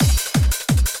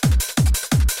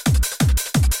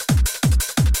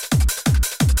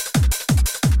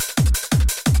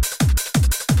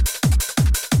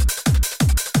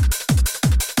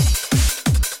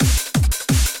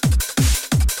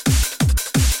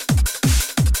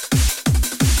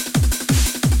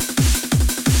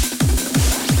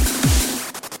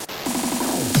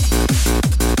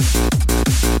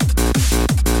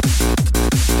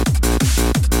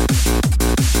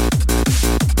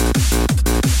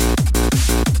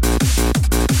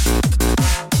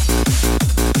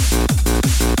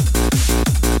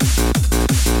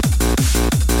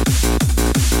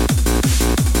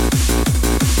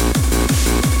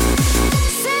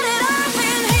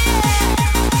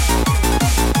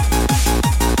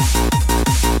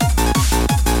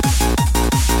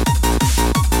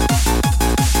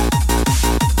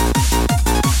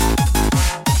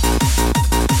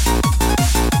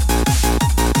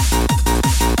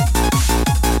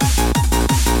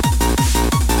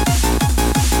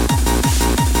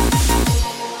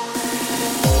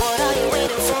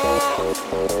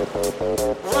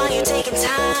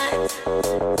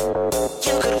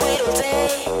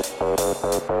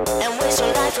and waste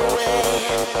your life away.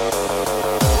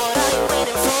 What are you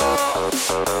waiting for?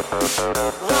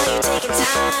 Why are you taking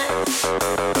time?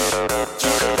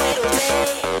 You could wait all day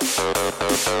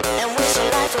and waste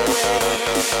your life away.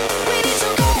 We need to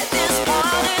get this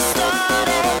party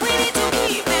started. We need to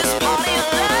keep this party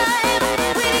alive.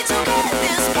 We need to get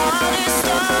this party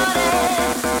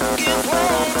started. Give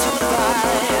way to the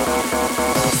vibe.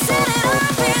 Set it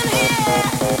up in here.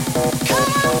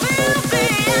 Come on, feel the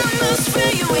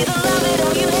atmosphere. You either love it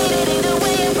or you hate it. Either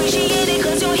way, appreciate it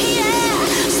 'cause you're here.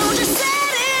 So just set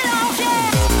it off,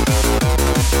 yeah.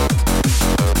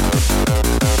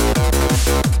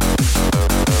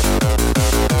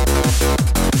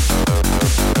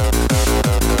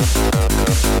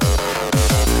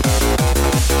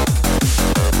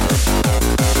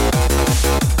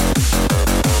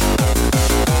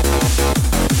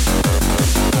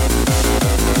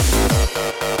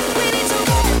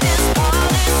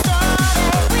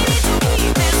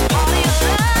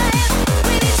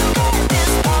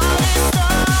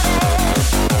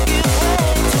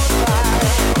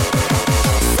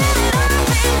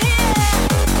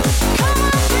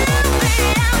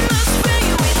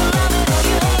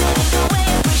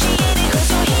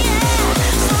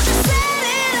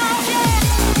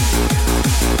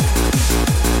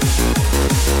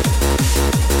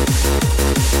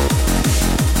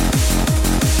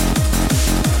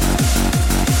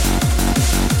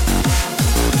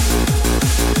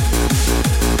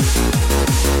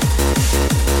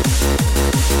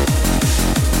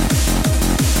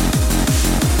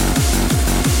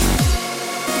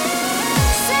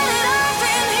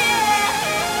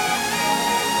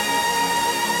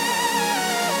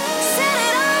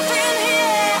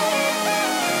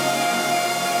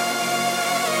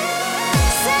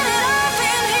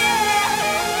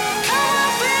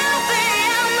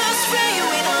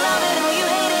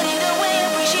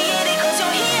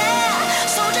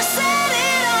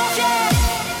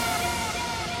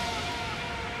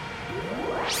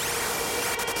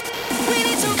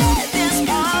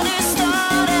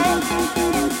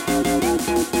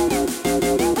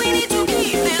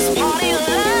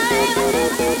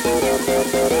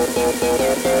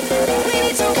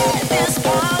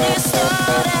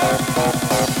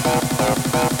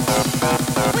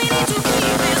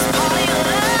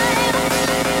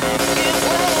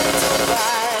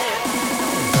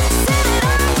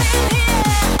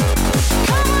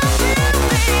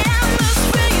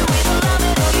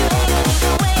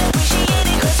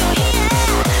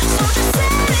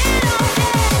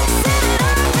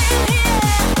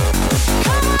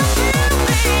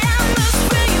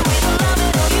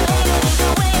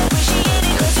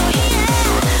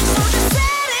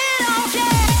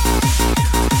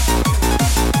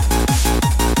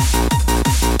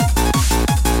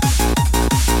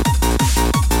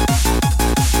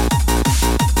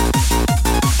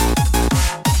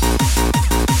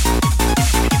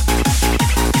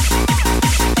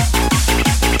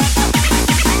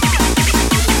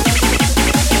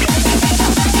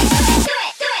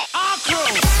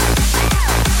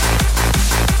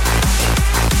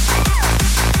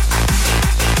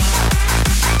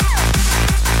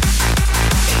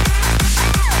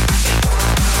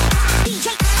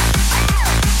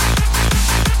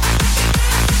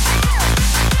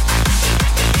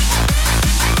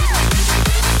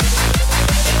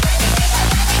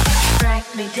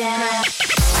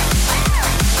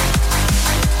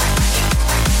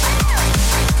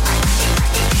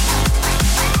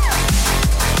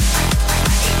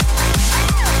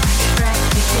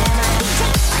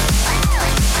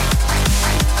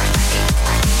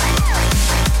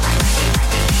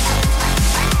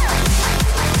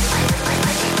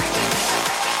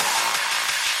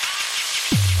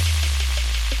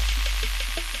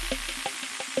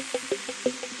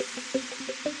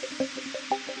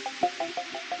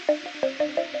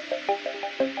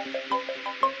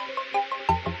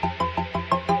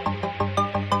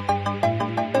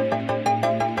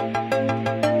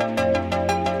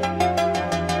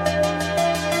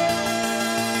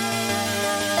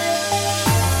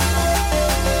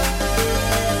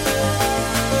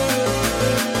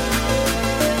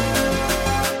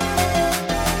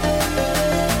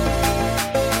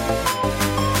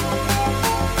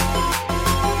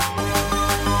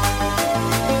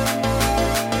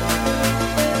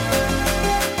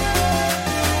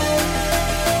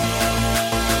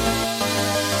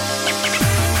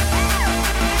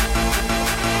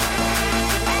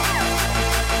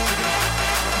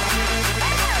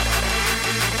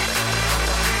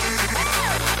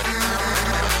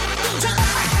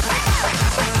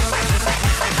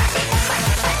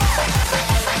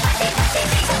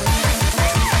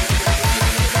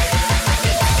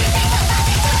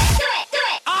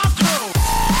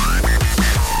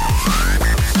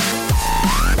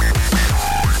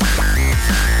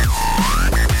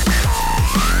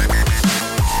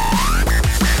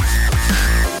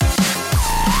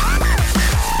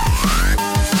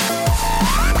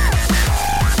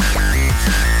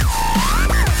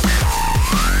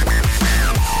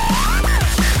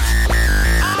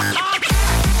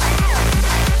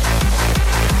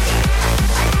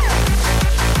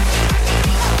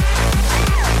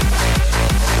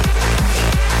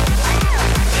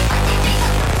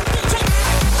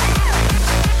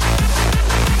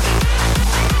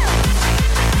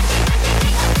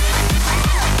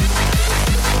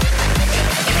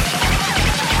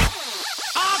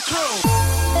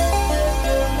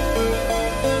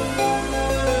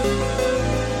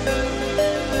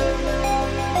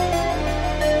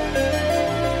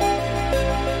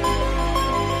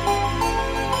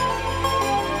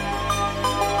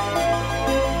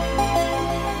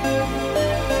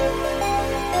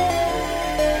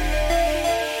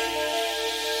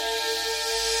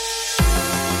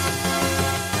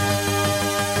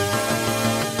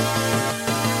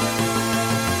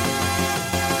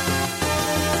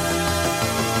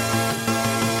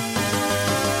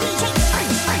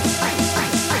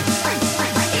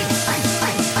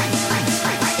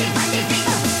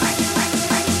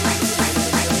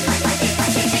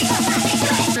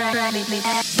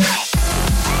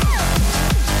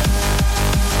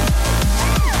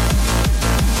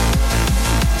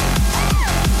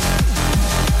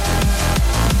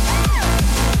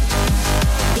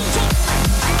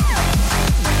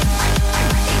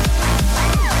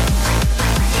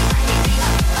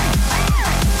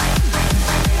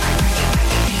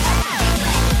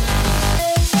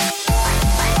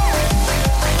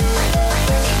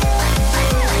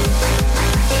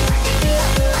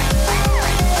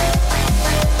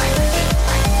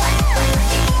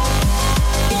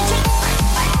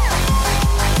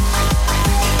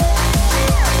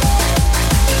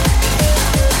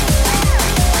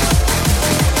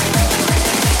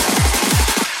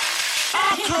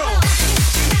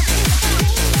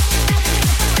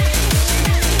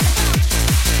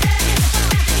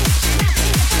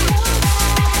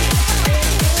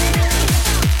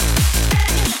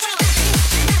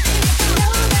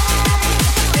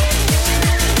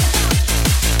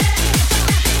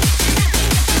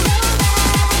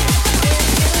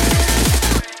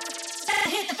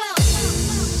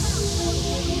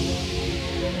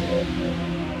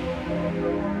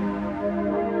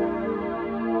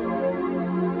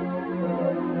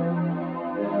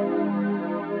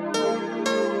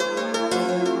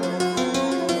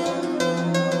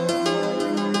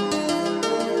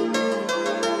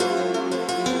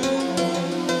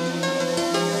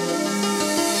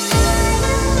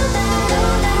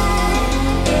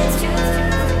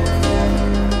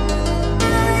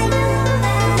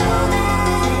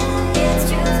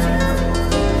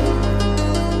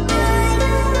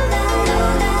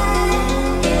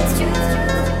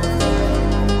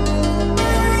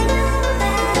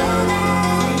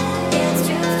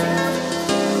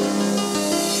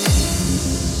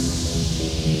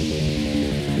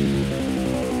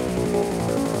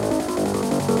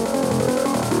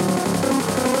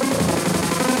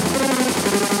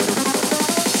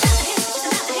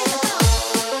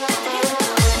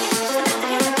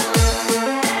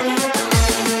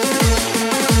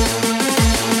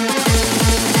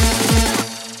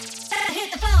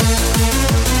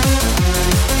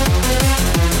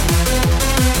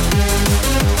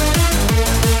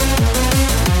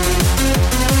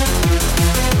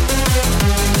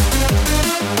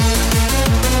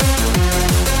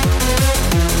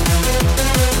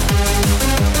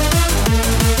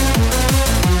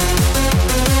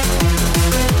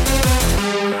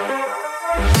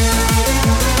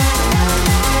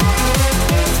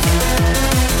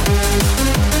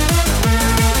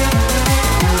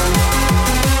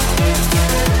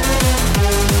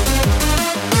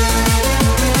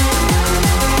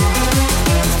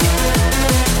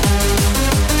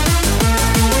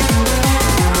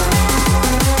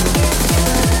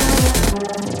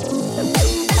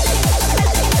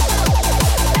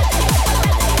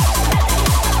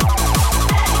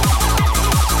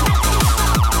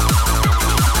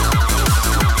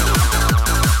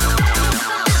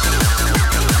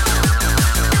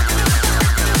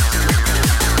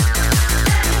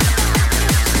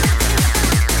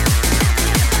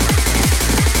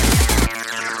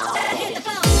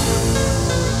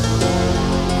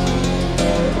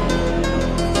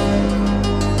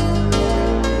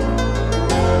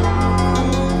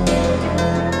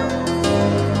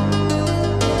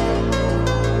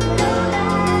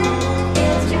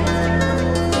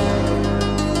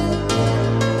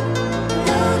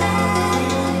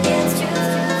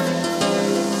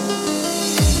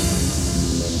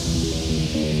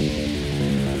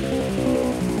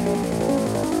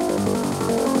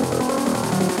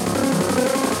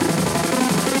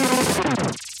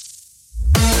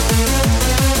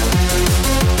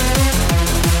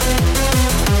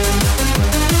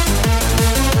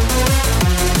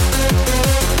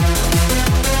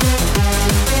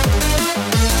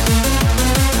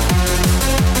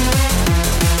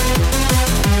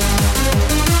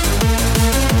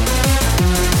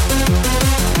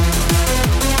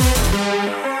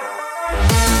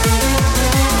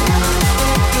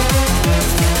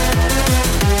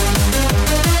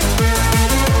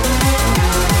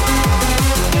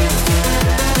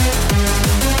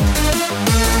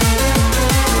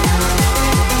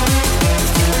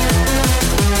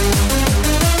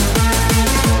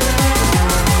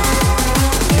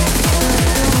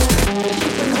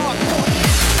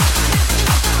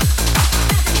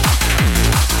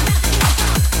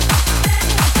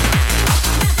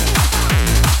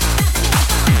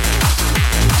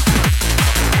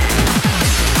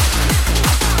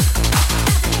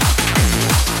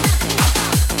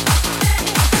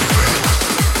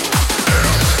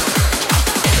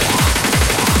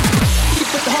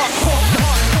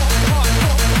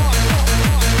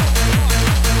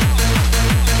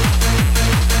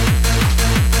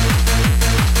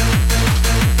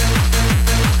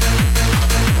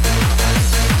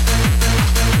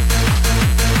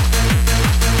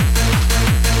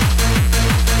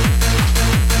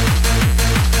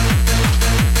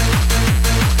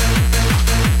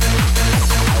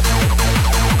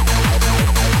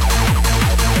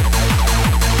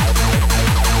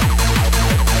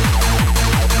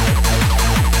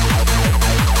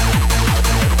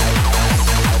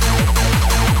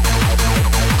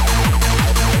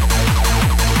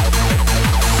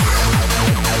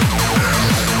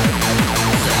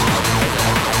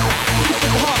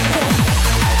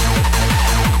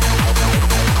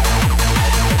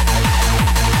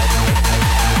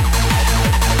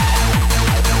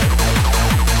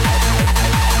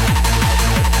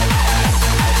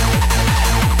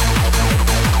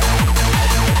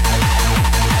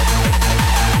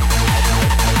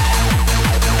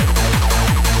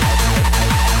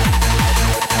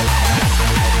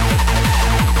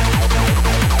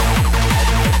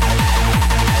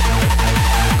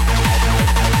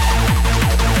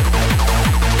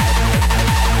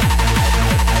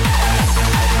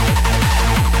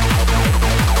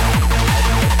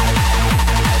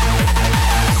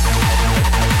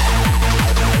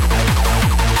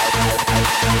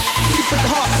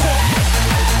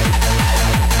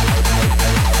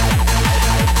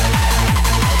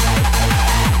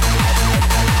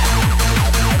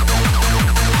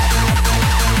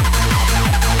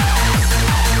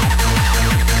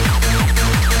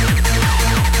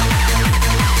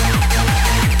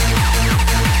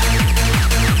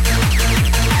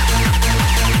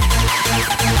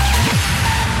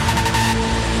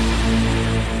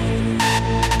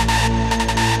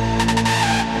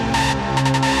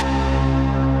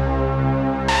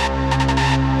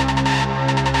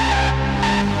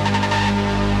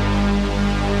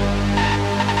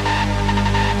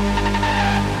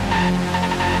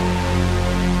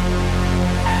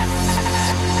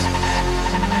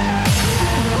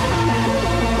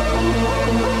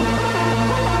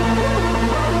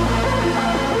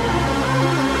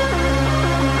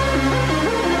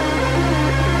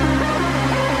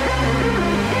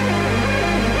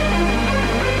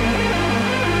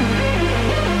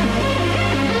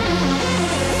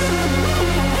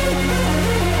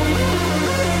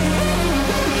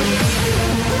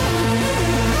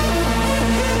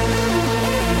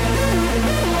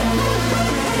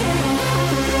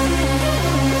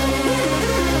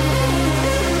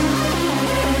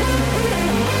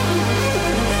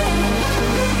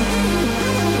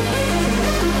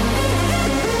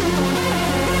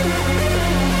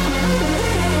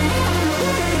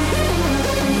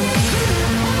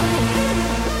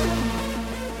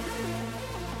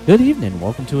 Good evening.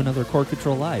 Welcome to another Core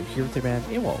Control Live here with the band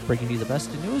AWOL, bringing you the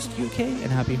best and newest UK and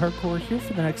happy hardcore here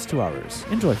for the next 2 hours.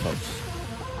 Enjoy, folks.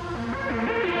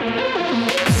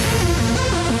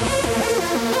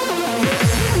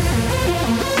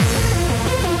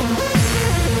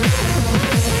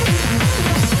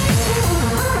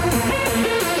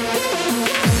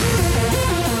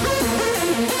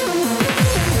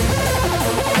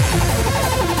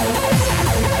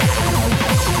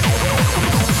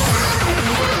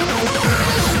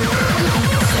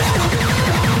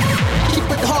 Keep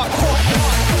it hardcore.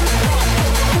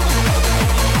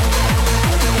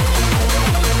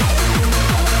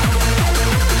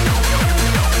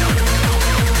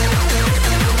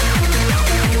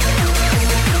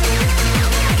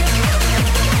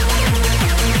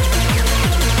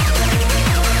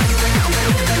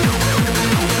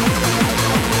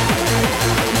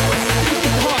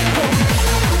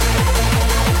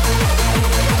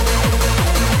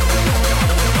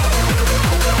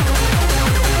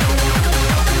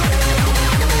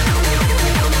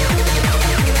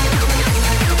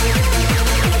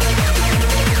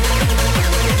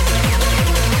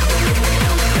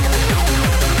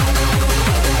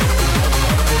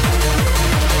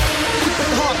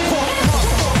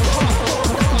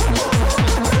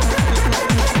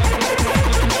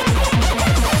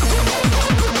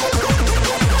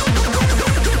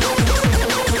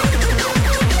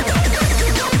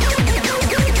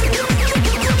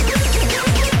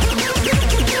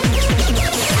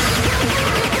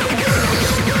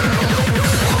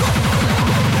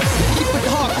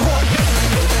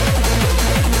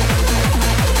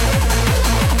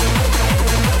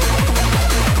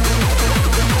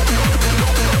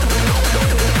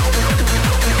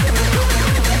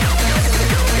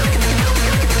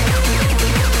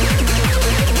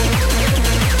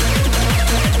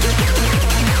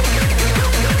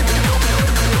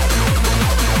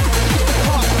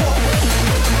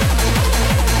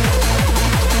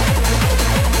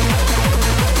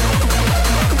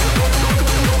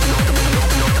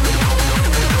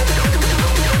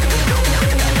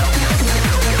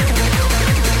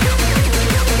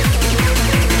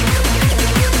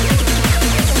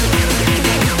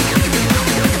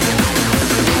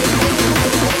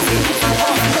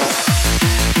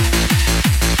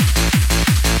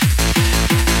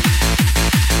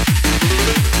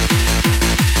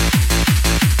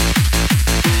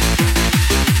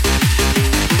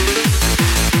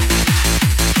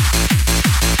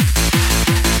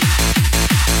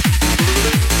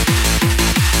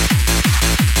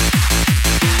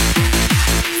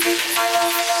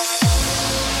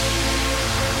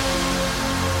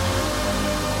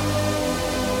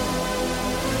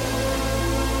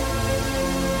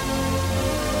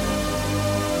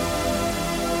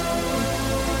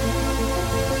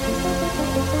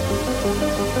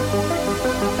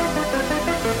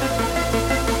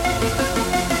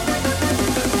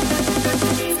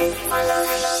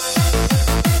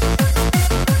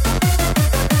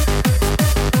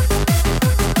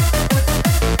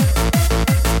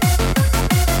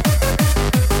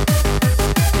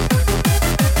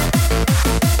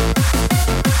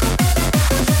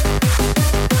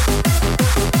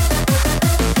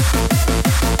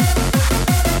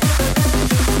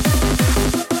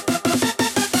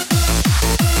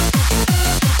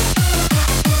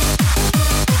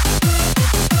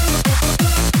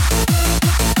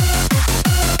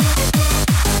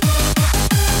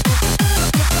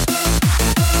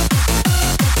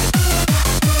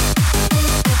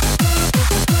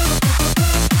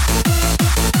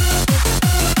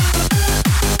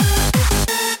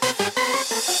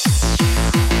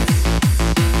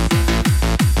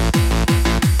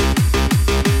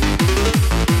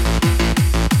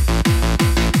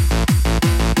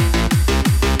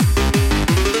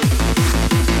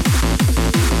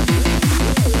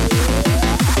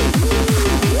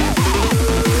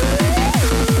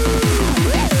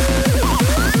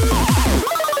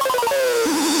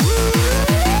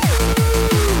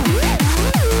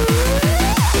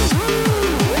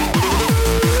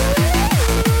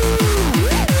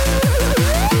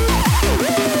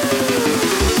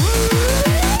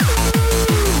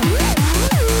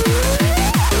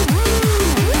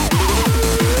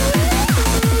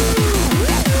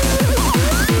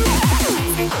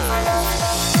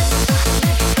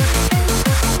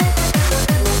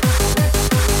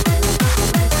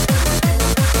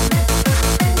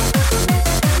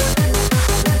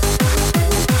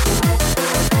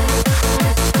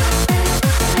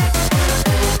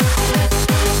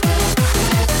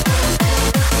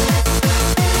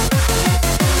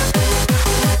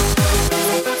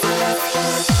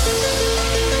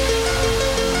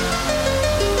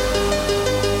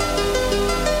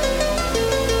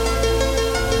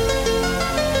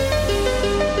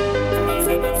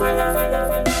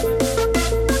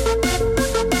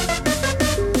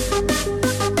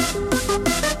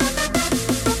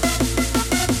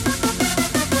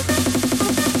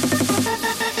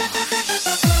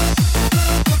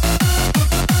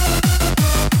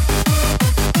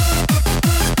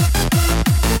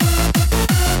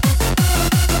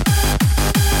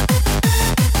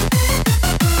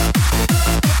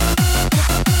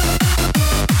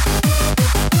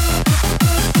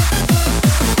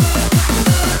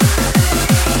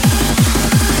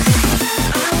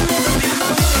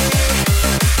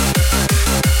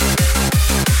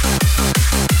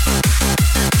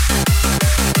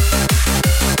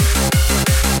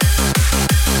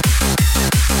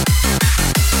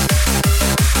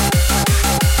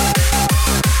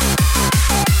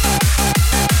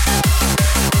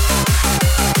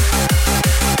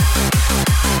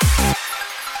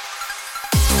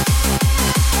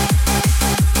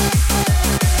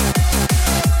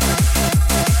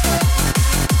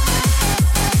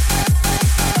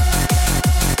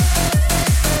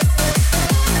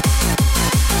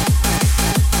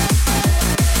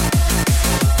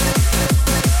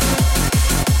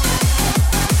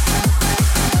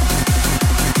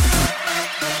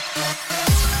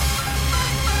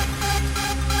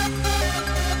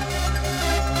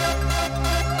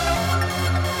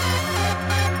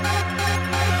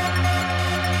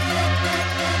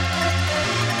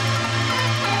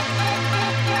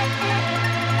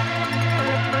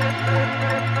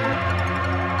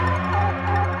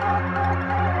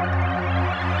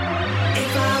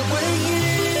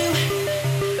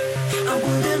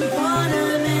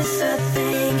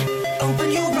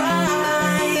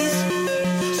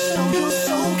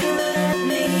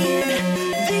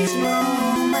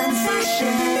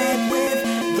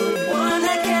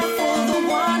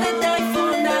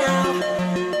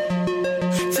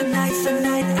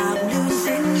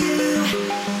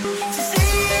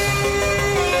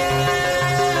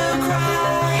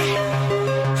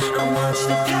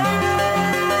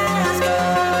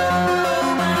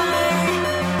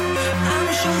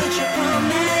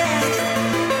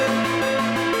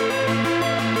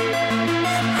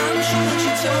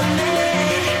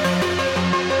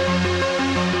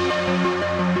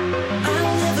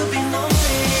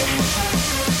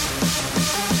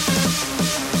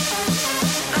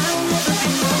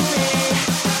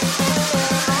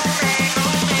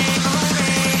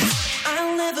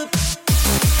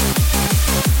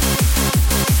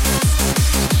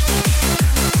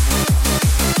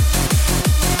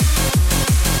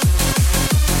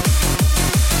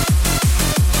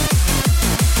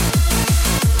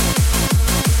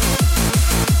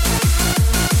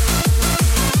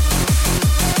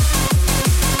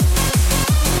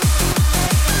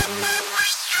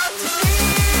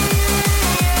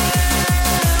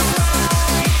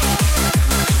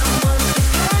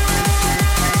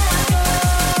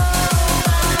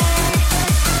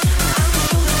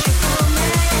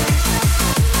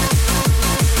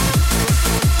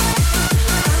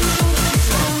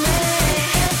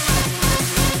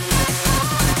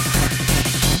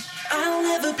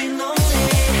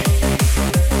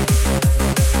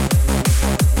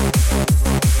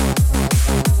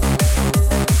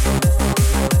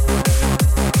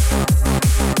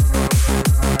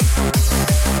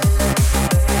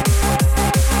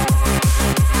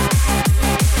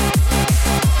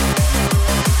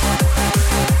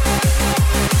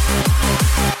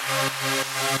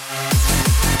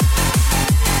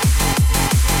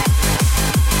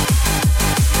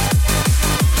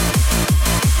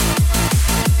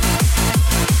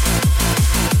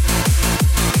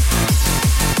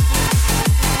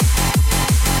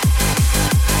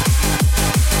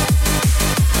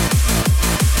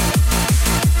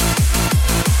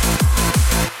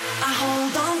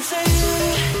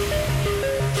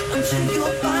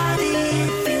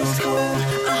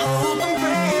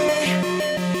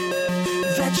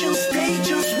 you'll stay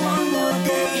just one more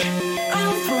day.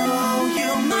 I'll throw you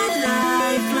my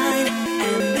lifeline,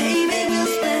 and maybe we'll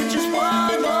spend just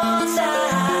one more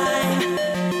time.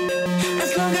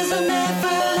 As long as I'm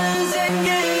never losing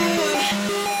you.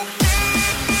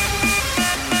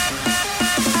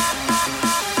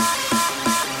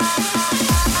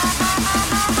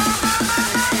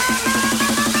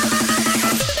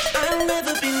 I'll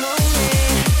never be lonely.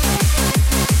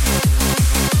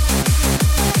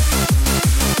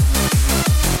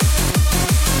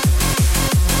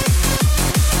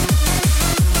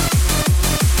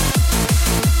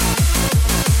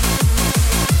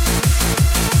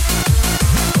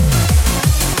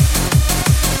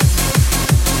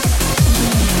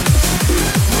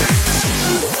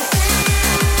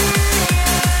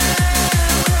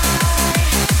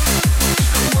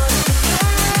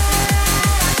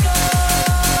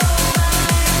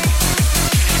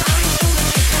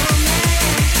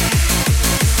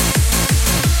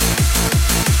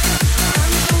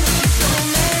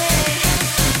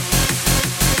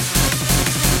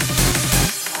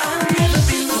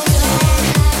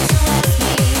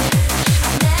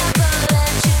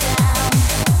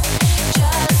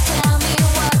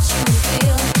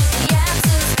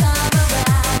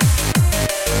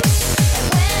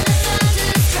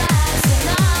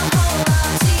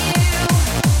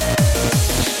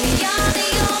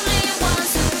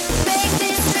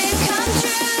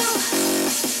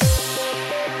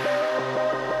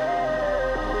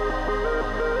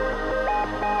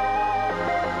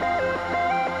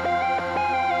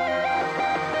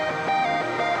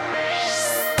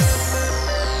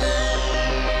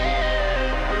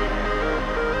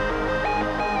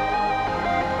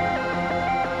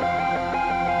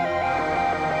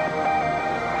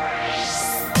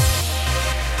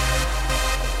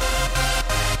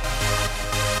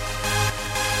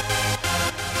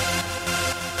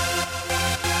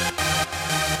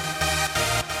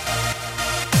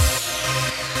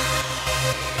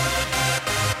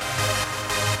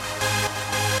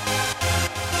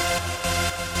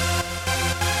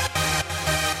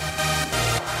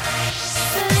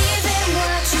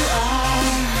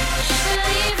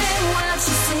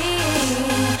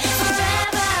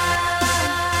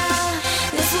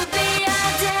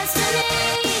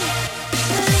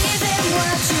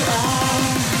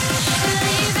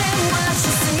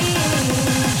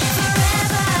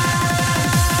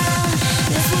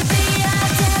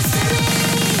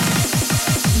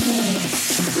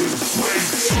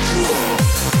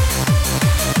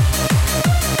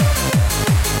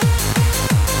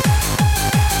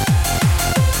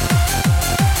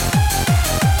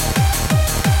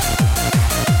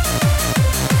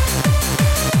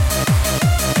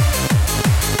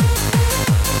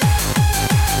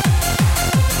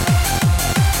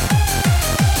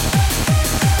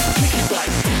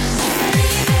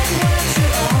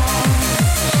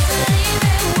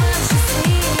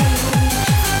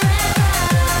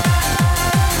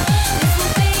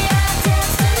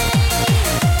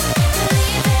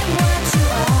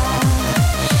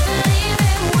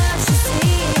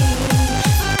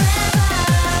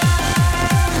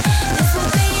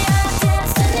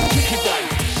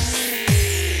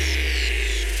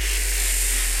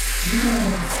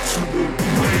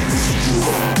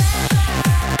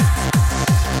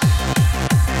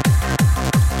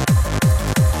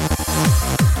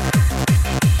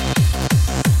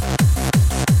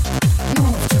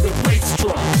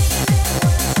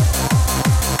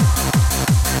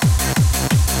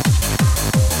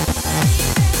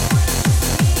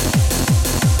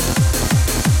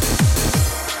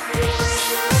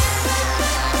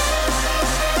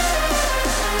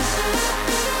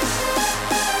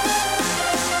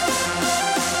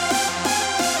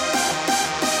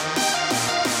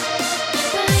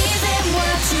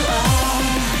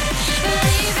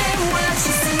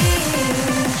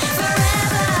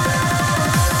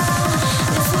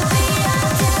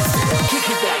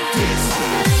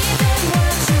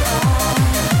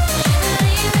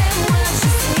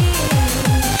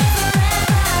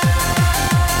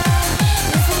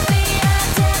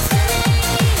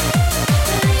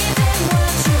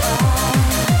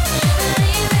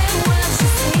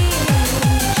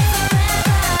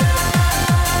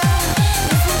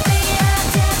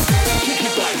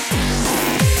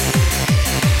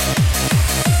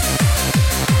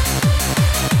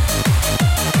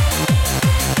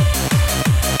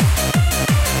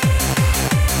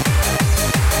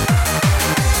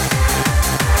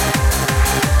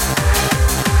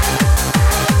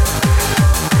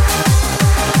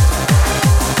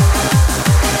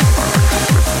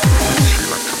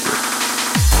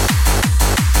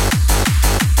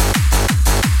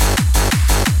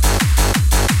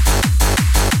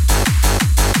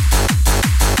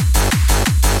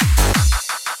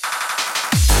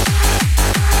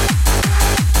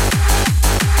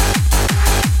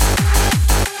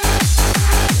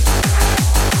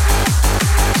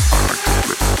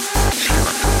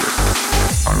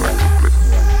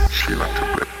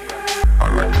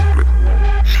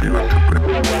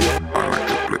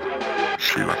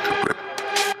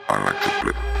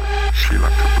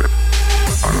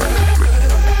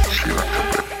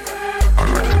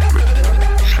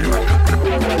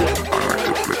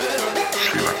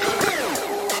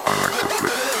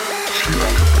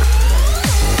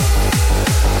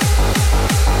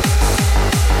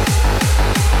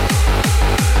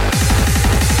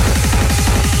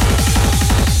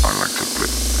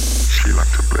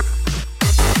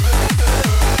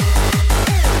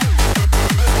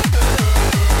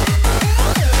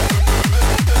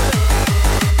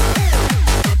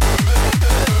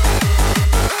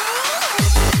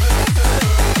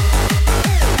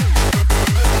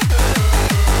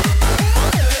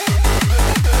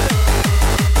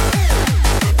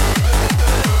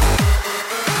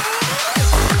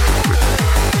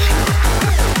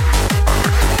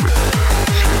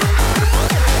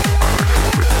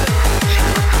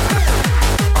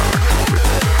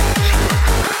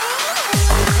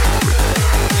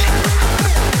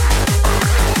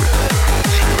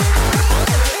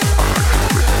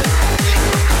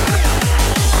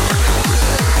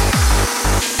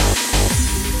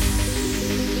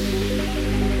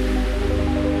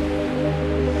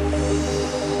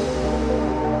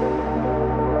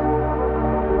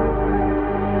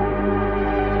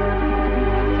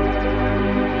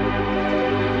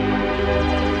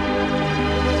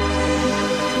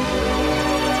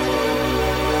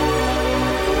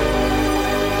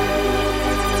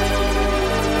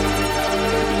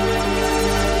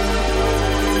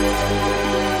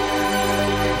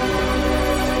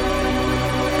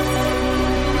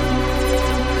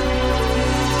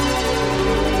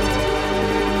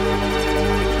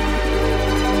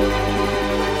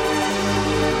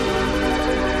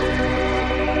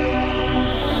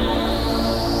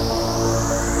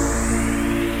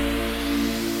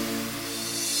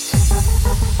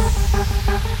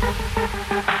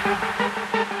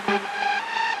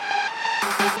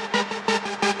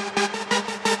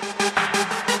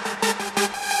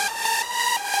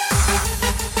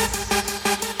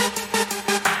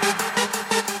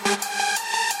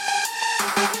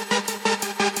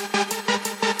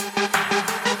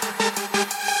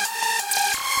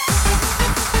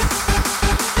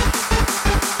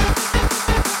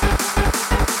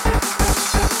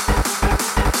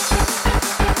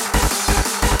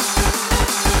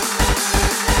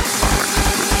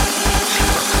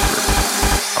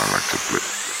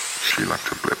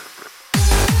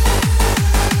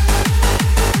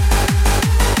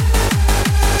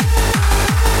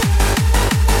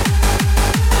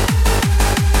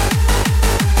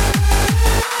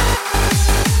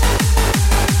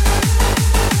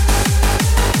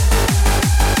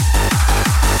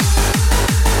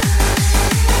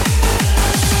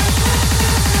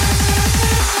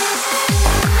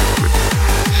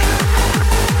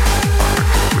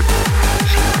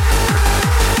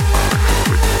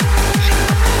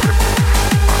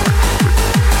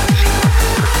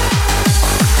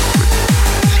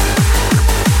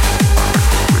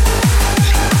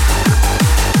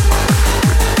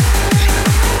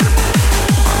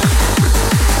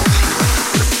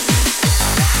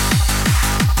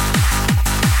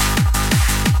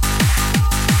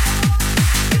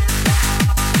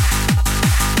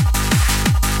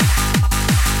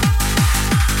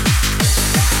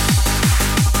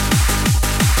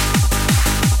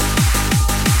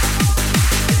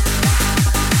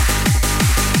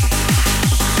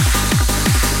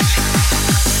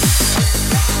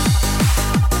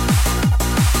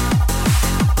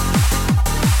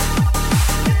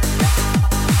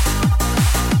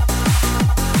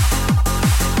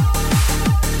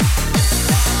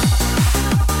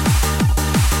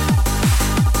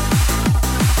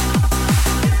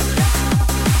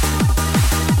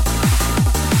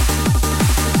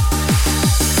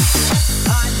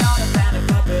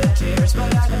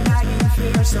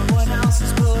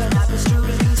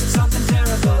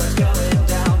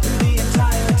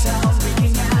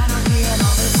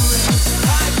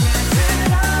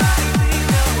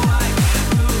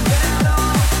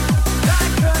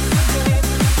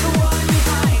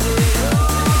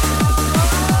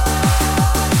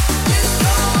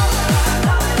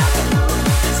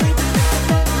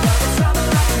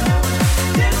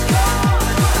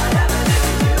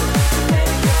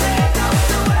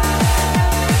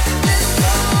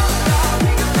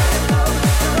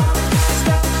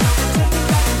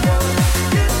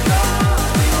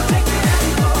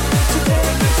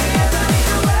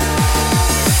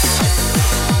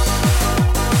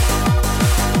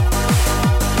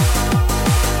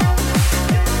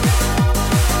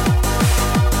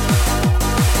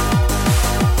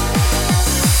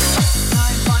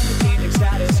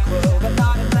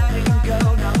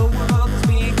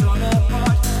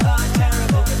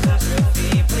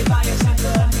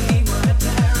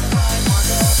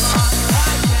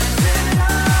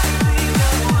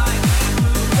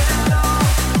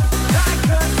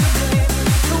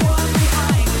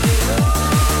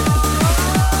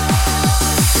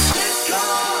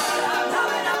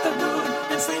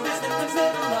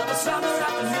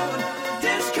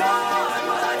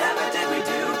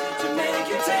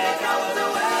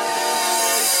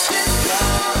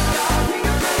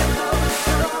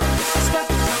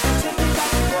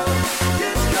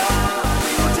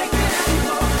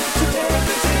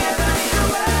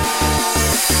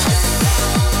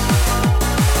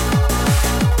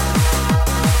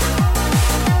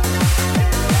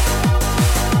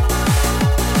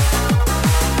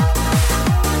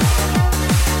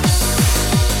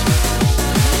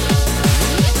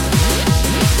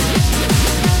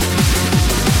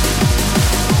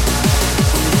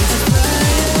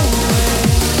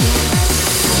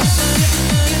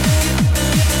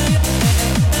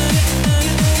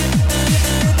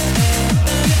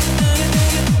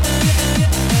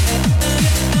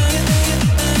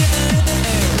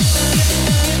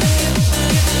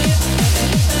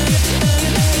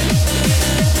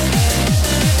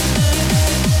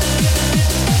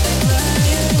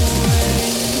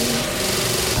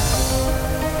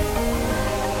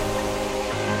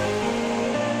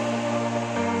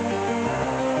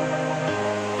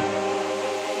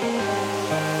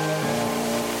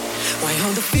 Why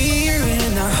all the fear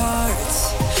in our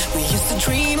hearts? We used to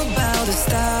dream about the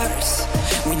stars.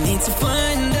 We need to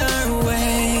find our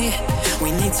way.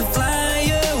 We need to fly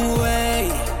away.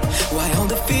 Why all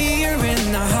the fear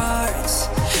in our hearts?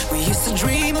 We used to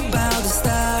dream about the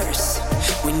stars.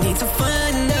 We need to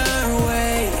find our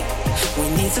way. We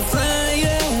need to fly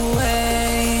away.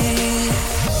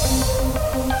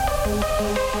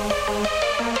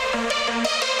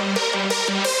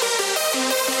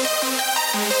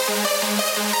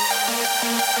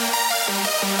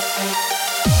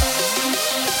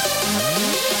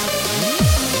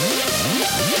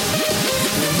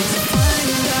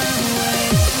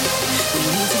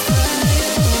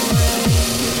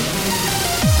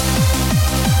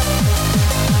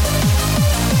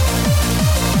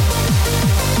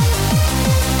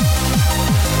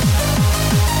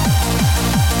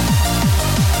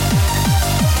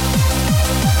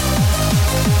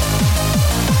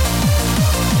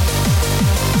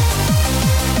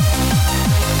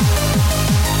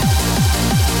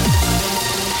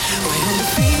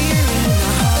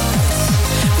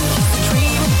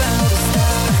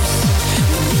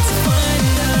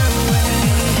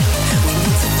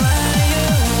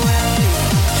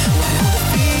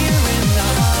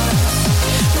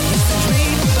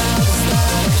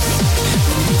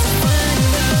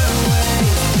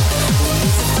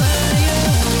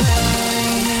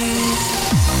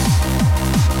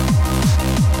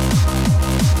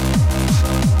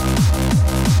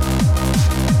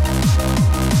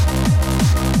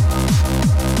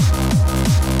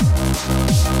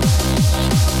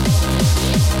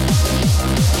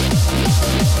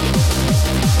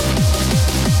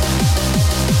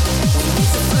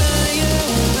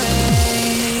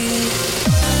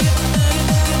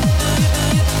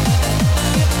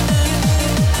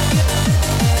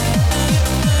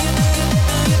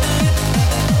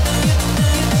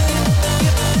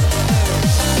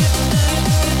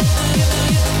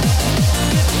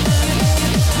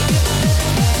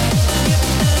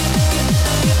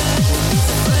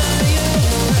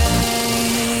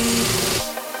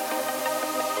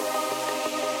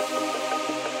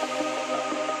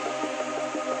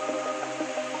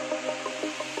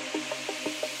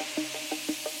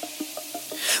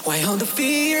 Why all the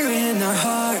fear in our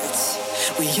hearts?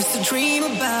 We used to dream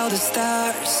about the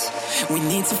stars. We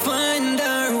need to find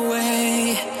our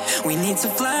way. We need to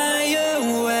fly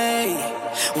away.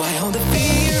 Why all the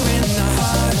fear in our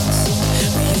hearts?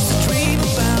 We used to dream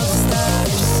about the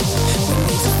stars. We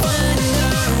need to find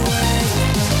our way.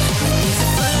 We need to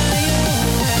fly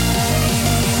away. We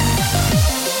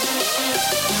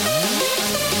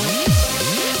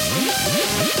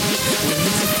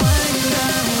need to find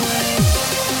our way.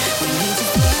 We need to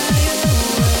fly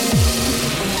away.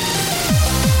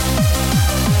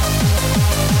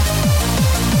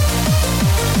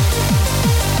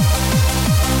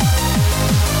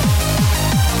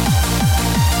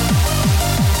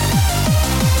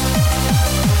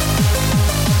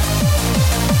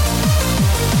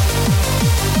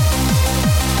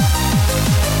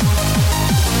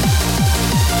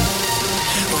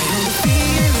 Why all the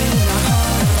fear in our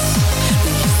hearts?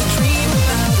 We used to dream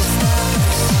about the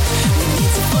stars. We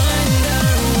need to find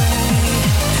our way.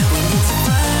 We need to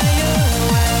fly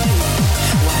away.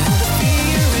 Why all the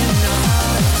fear in our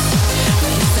hearts? We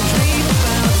used to dream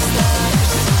about the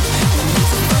stars. We need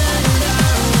to find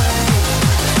our way.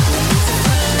 We need to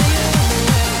fly away.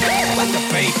 Let the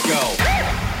bass go.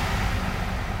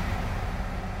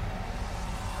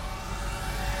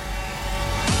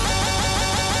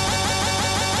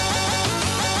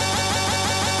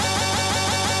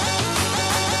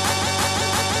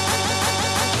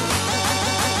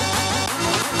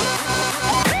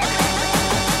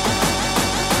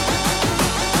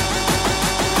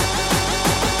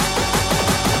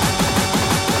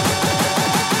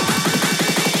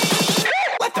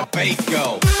 Let the bass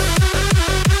go.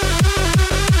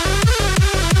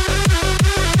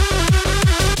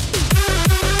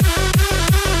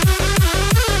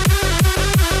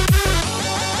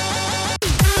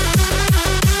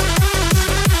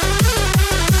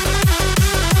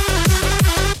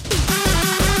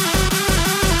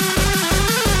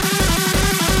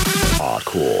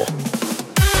 Hardcore.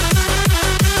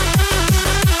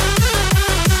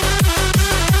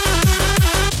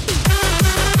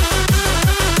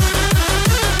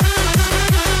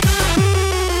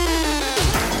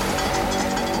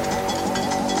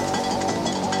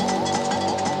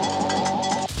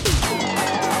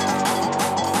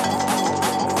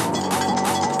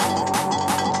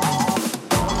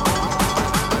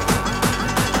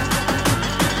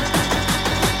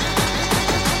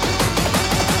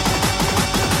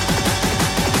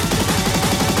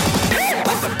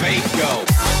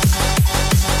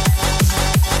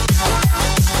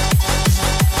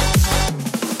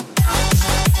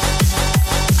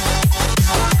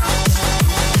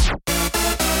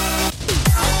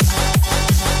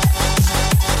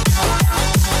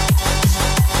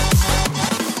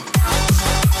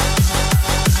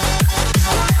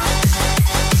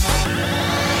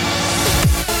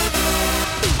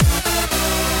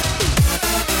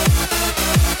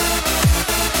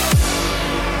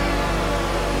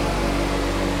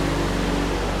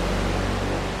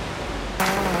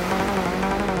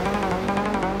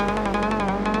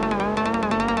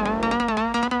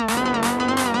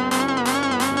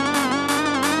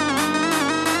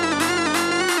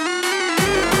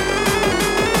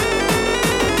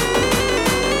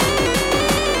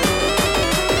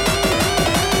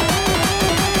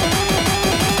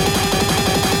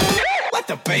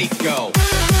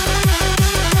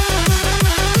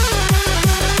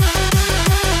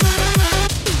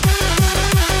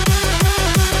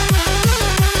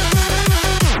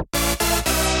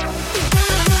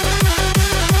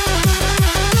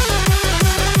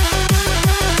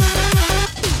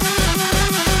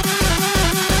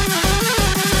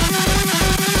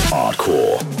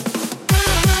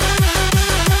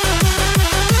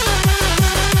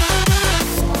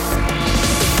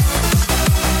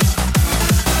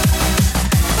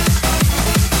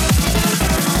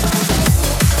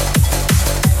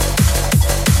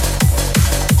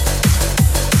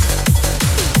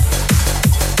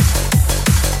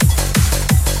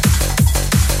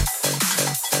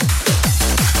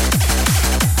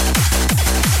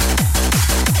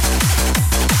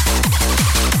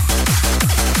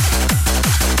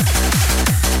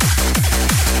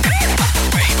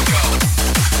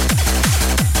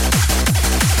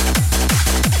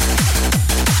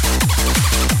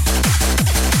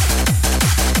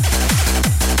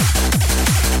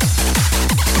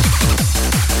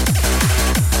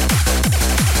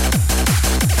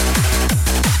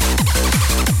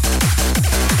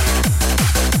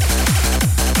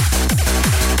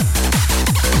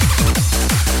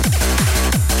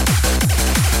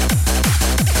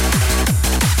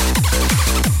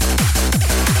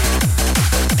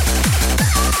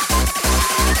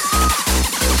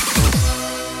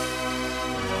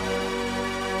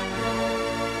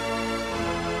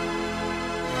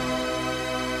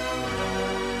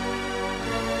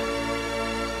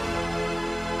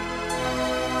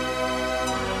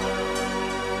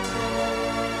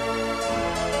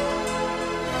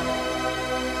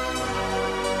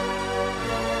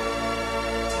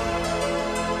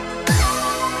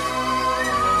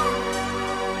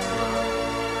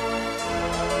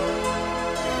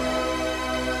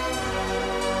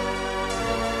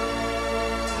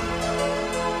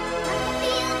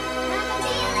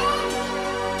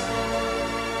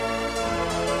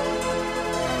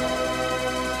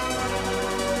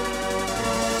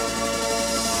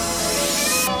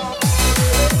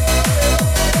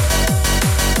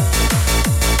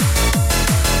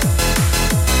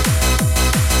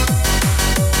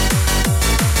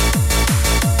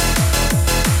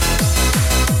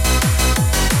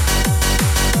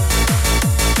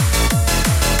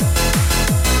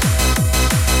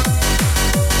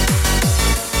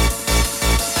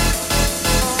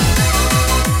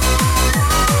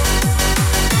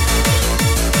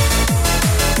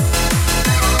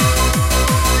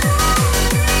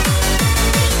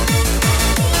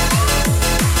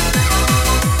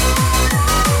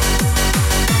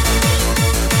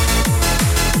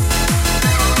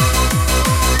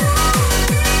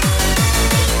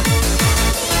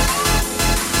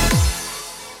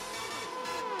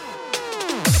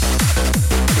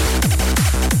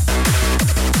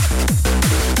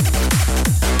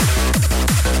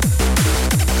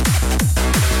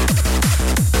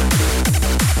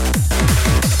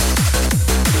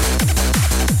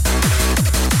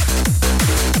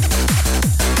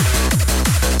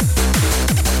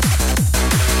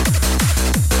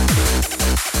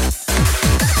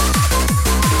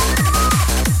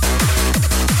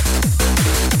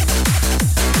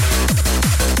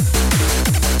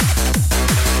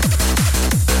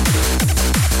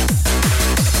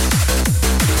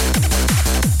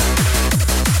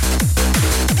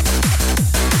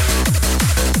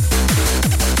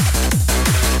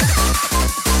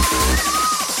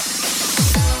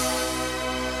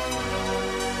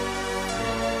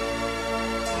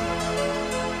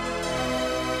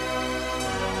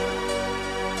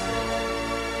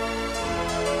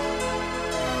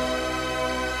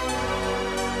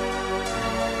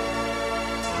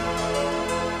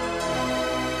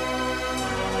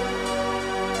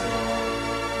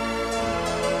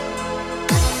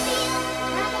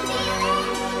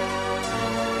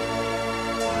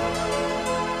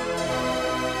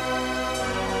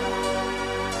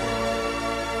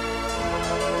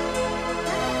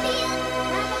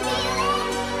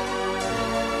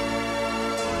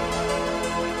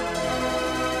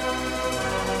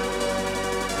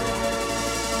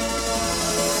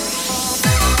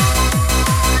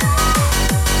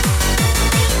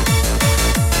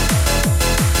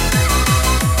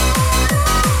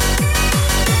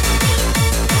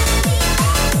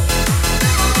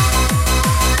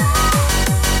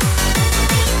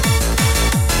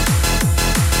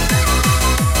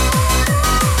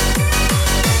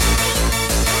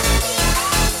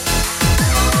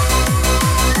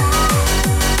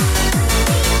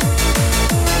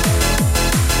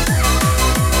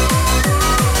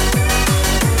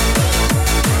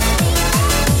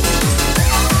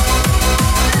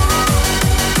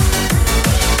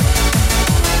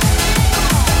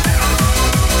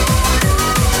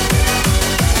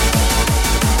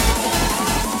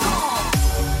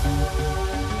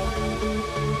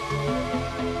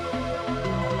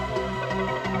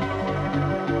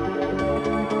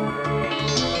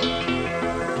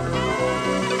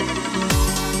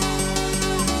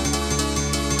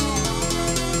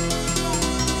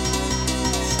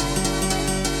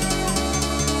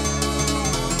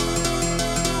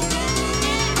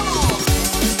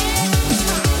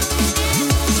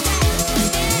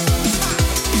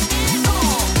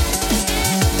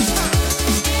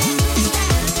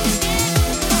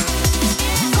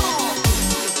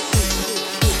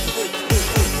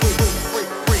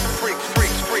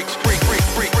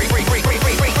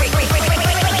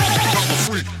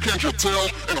 tell,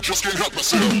 and I just can't help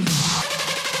myself.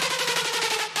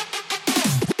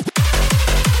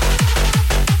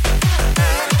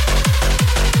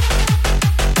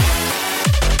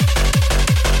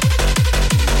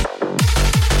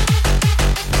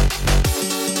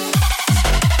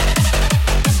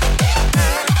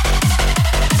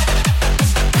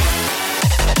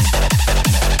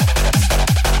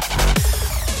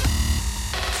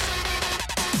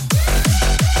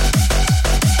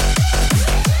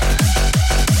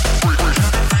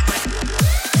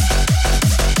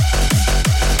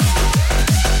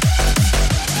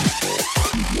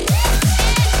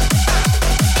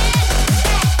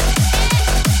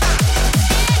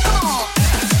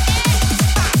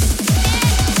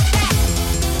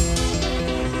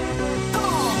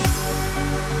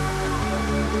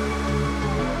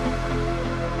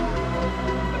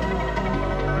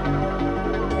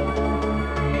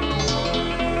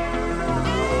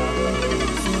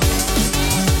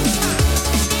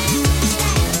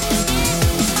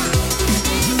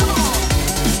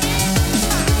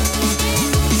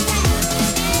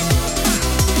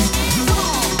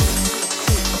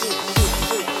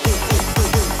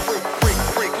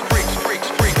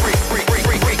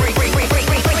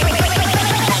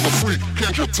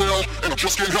 Tell, and I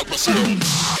just can't help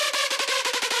myself.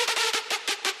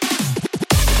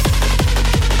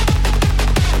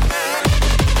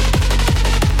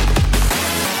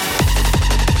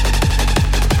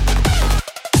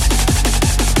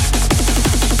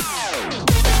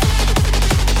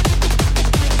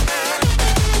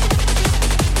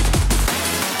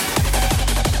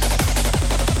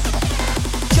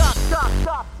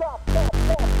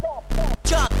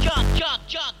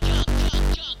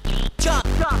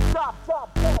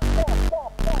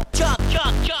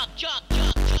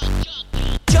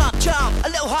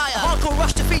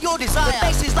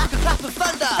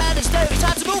 Thunder.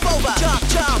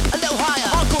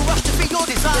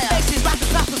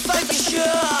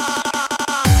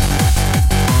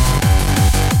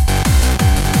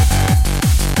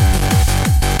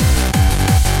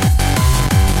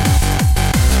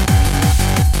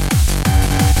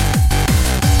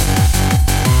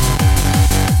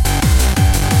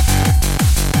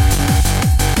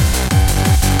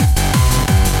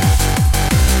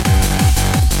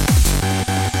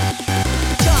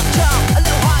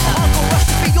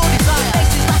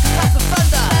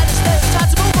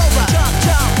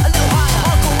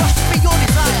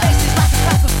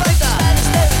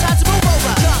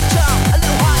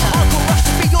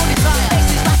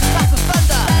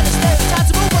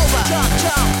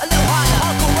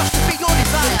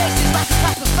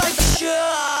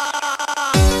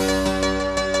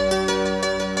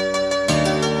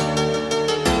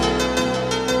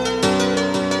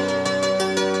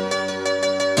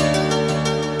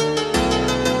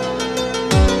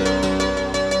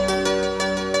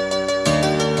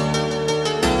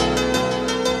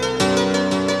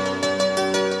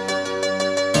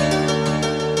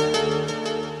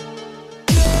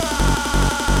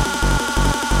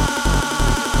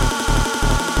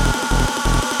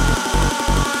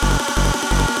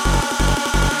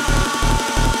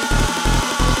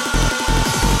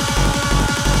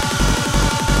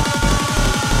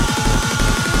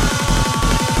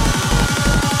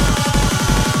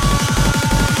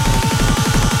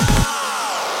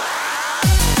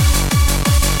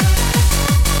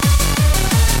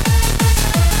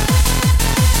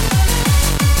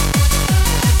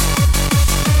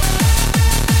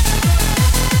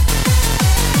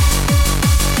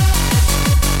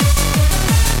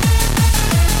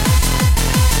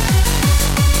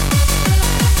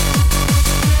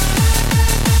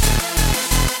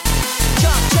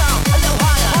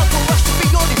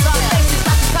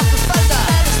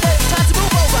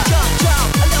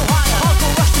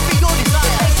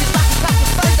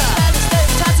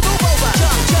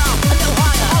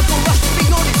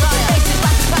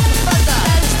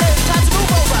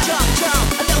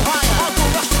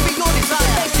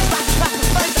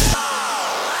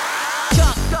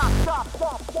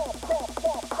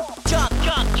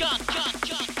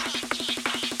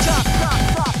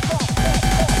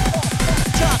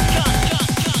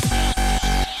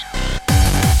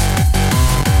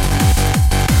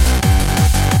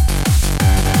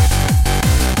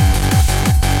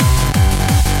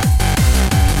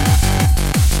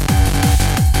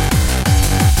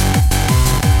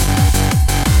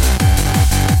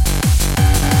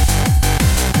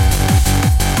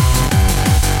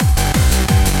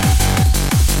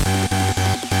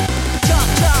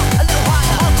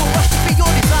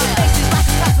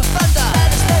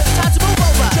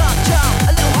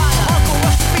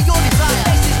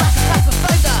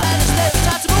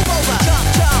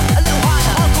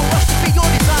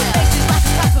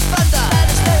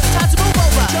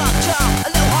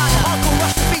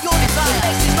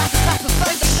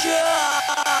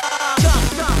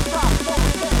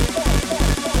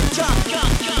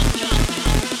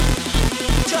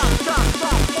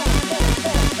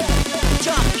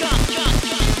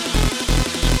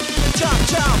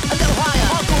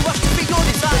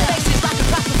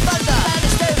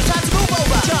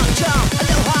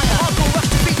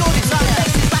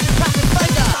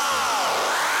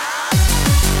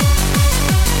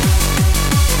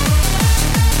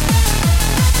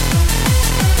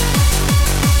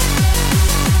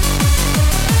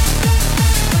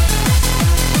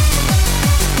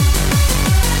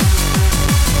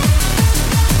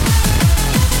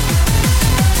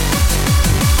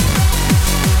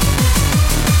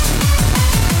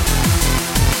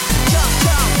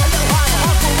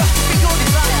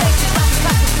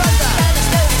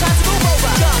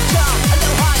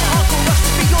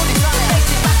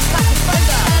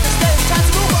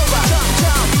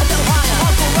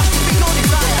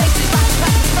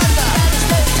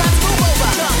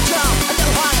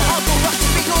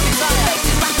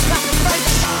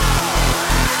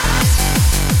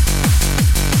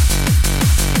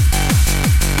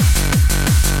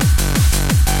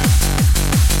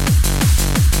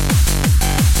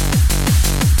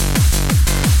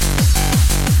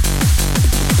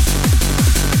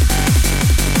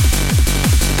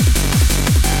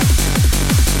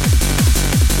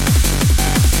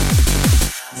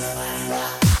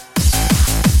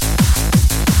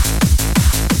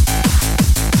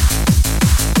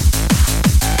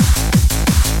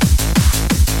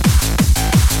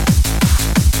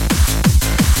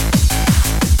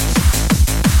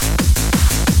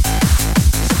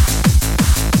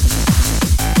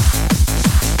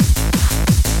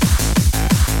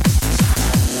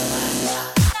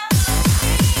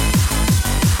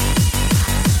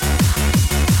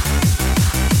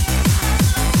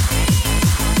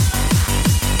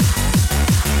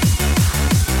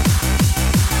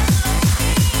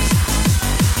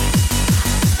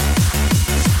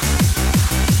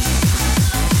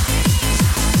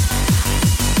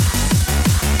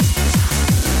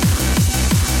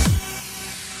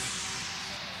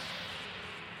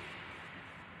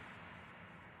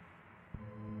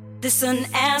 Listen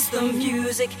as the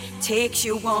music takes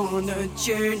you on a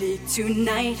journey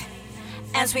tonight.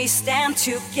 As we stand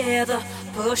together,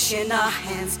 pushing our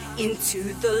hands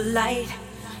into the light.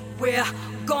 We're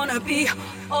gonna be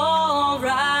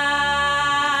alright.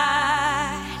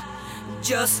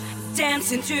 Just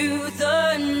dancing through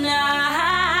the night.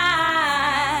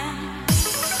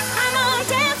 Come on,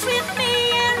 dance with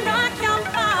me and rock your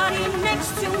body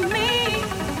next to me.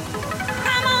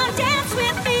 Come on, dance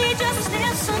with me, just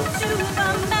listen to the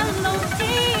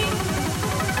melody.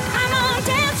 Come on,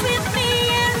 dance with me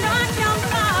and rock your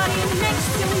body next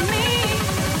to me.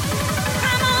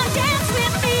 Come on, dance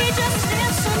with me, just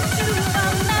listen to the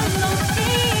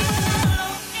melody.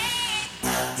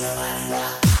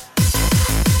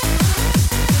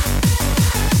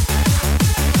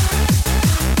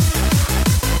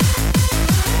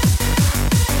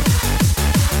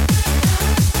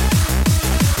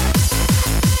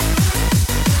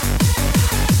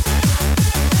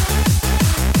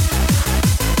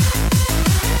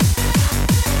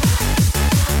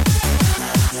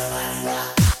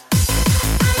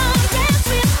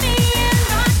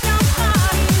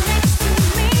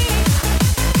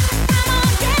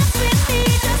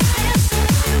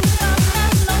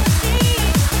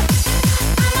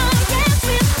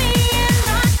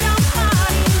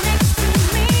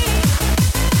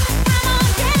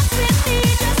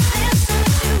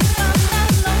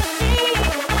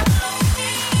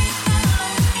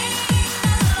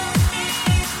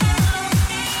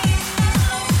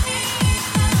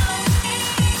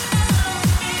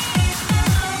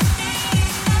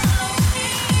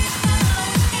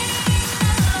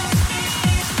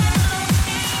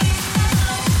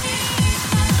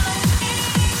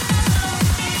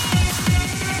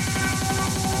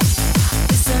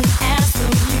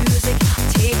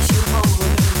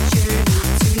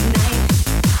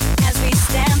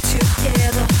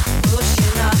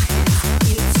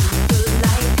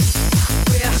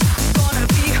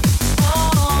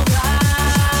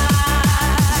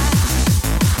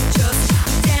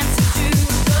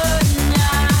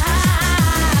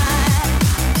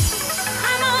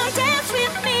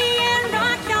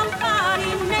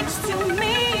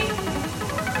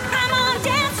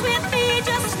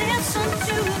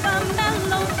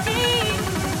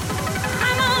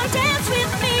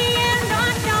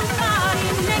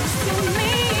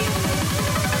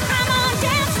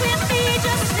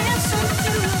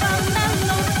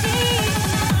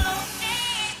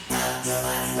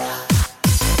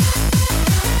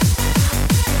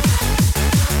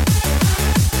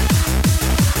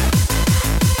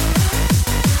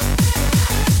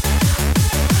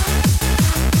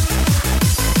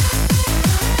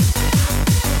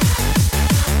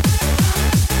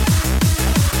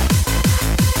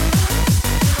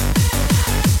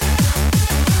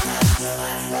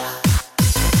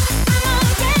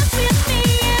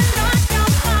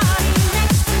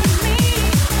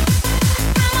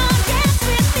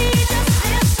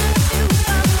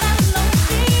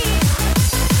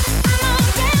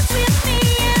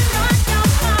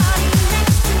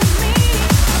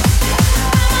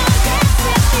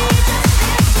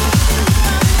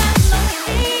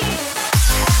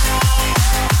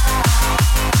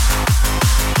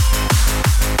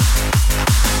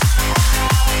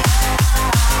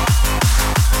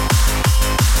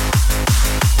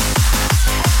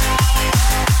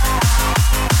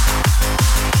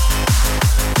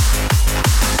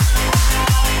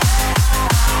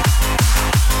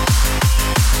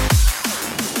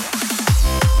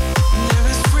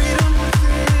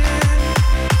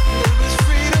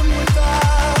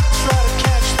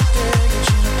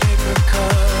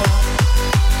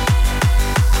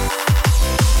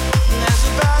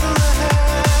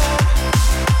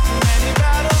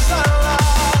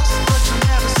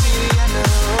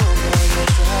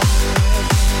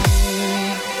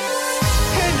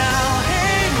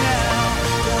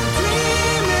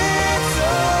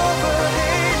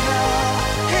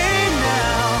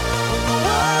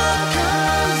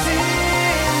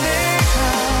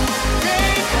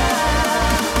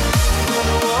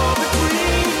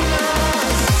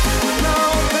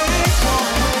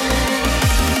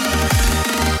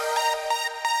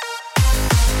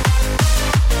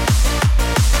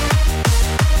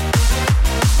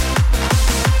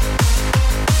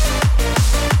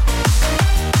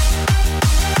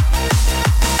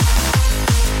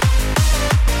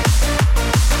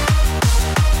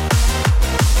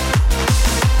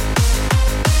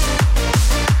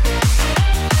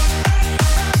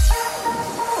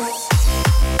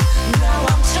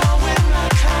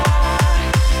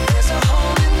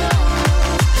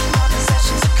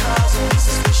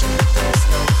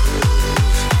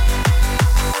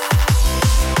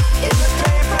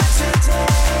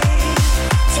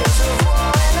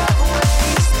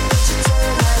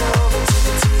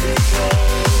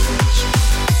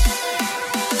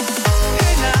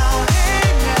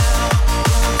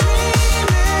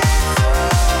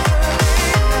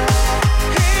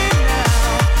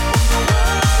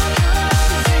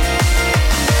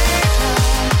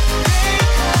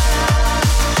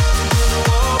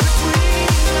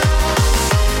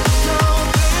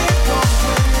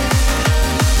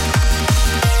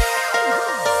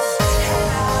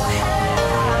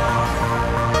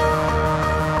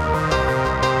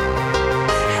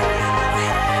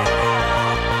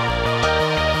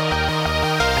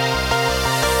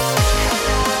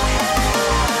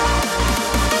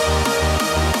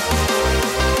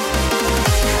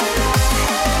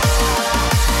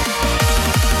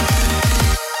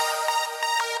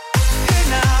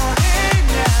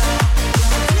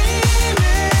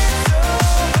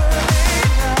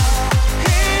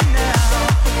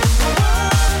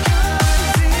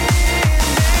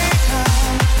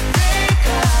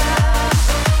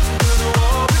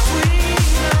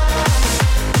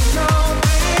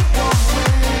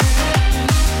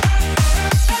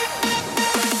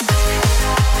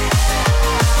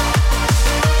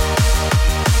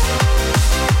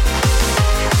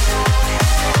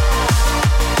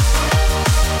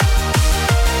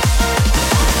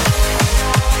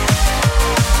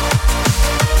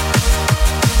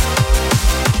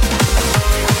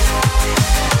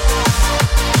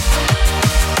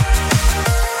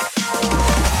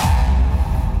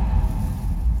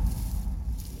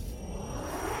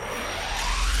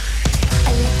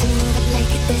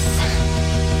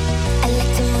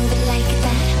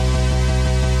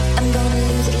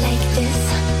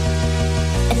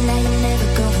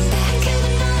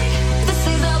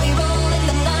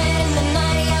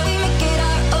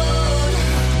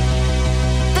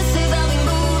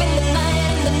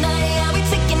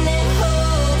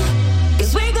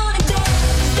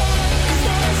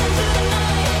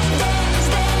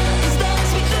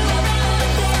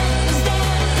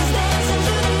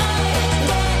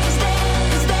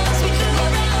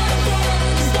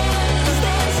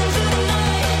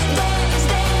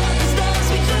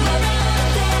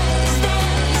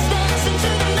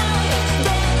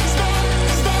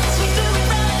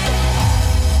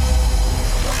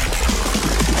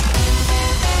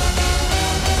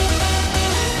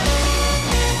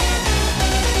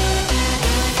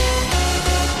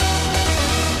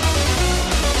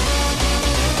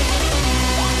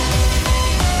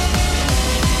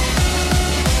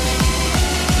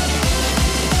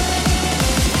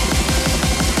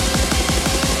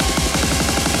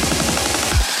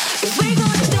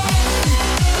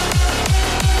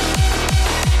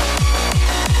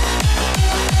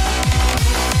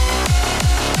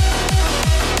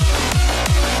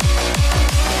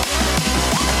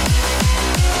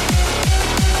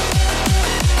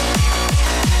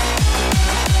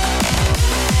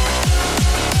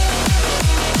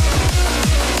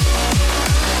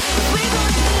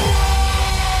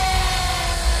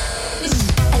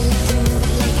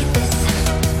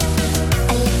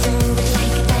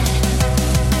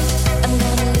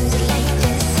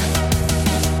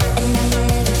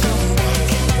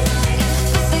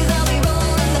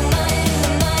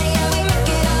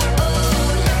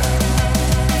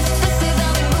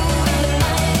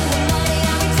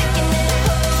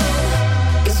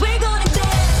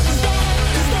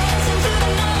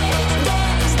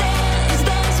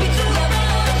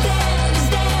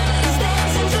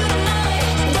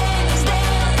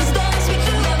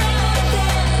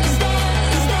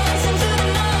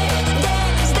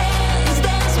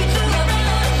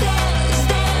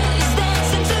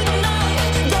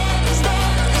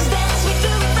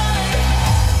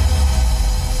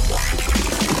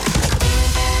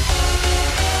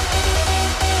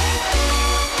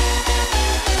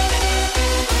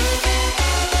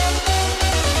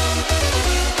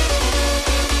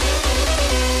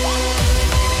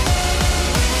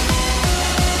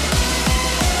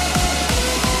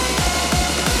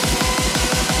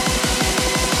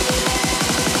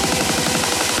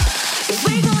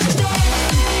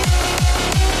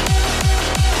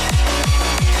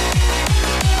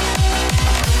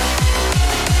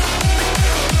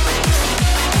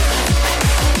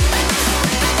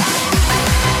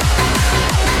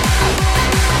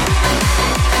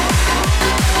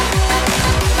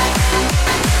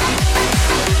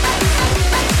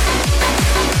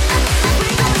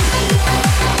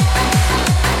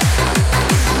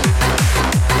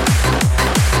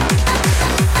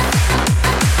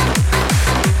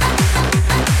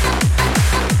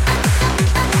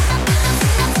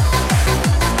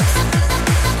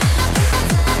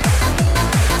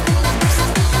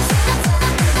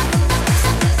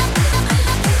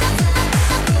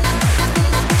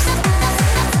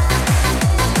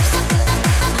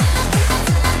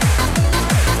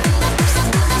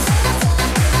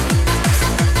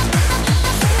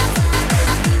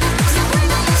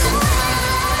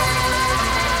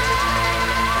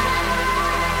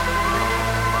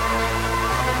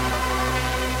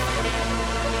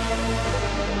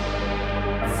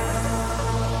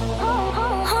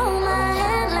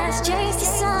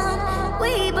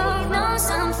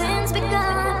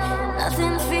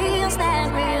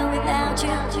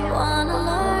 Wanna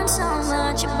learn so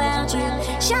much about you.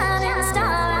 Shining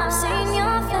star, I've seen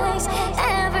your face.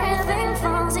 Everything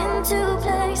falls into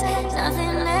place.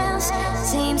 Nothing else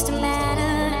seems to matter.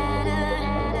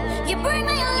 You bring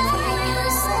me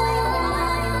alive, so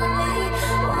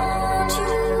won't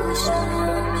you show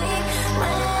me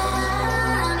where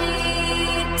I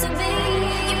need to be?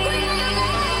 You bring me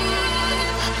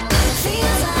alive.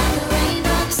 Feels like the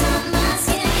raindrops on my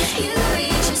skin. You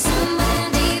reach somewhere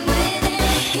deep within.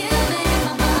 You make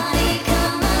my body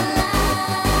come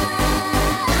alive.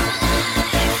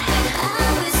 I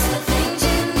whisper things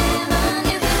you never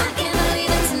knew. I can't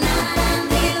believe that tonight I'm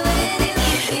here with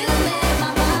you. You make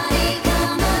my body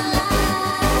come alive.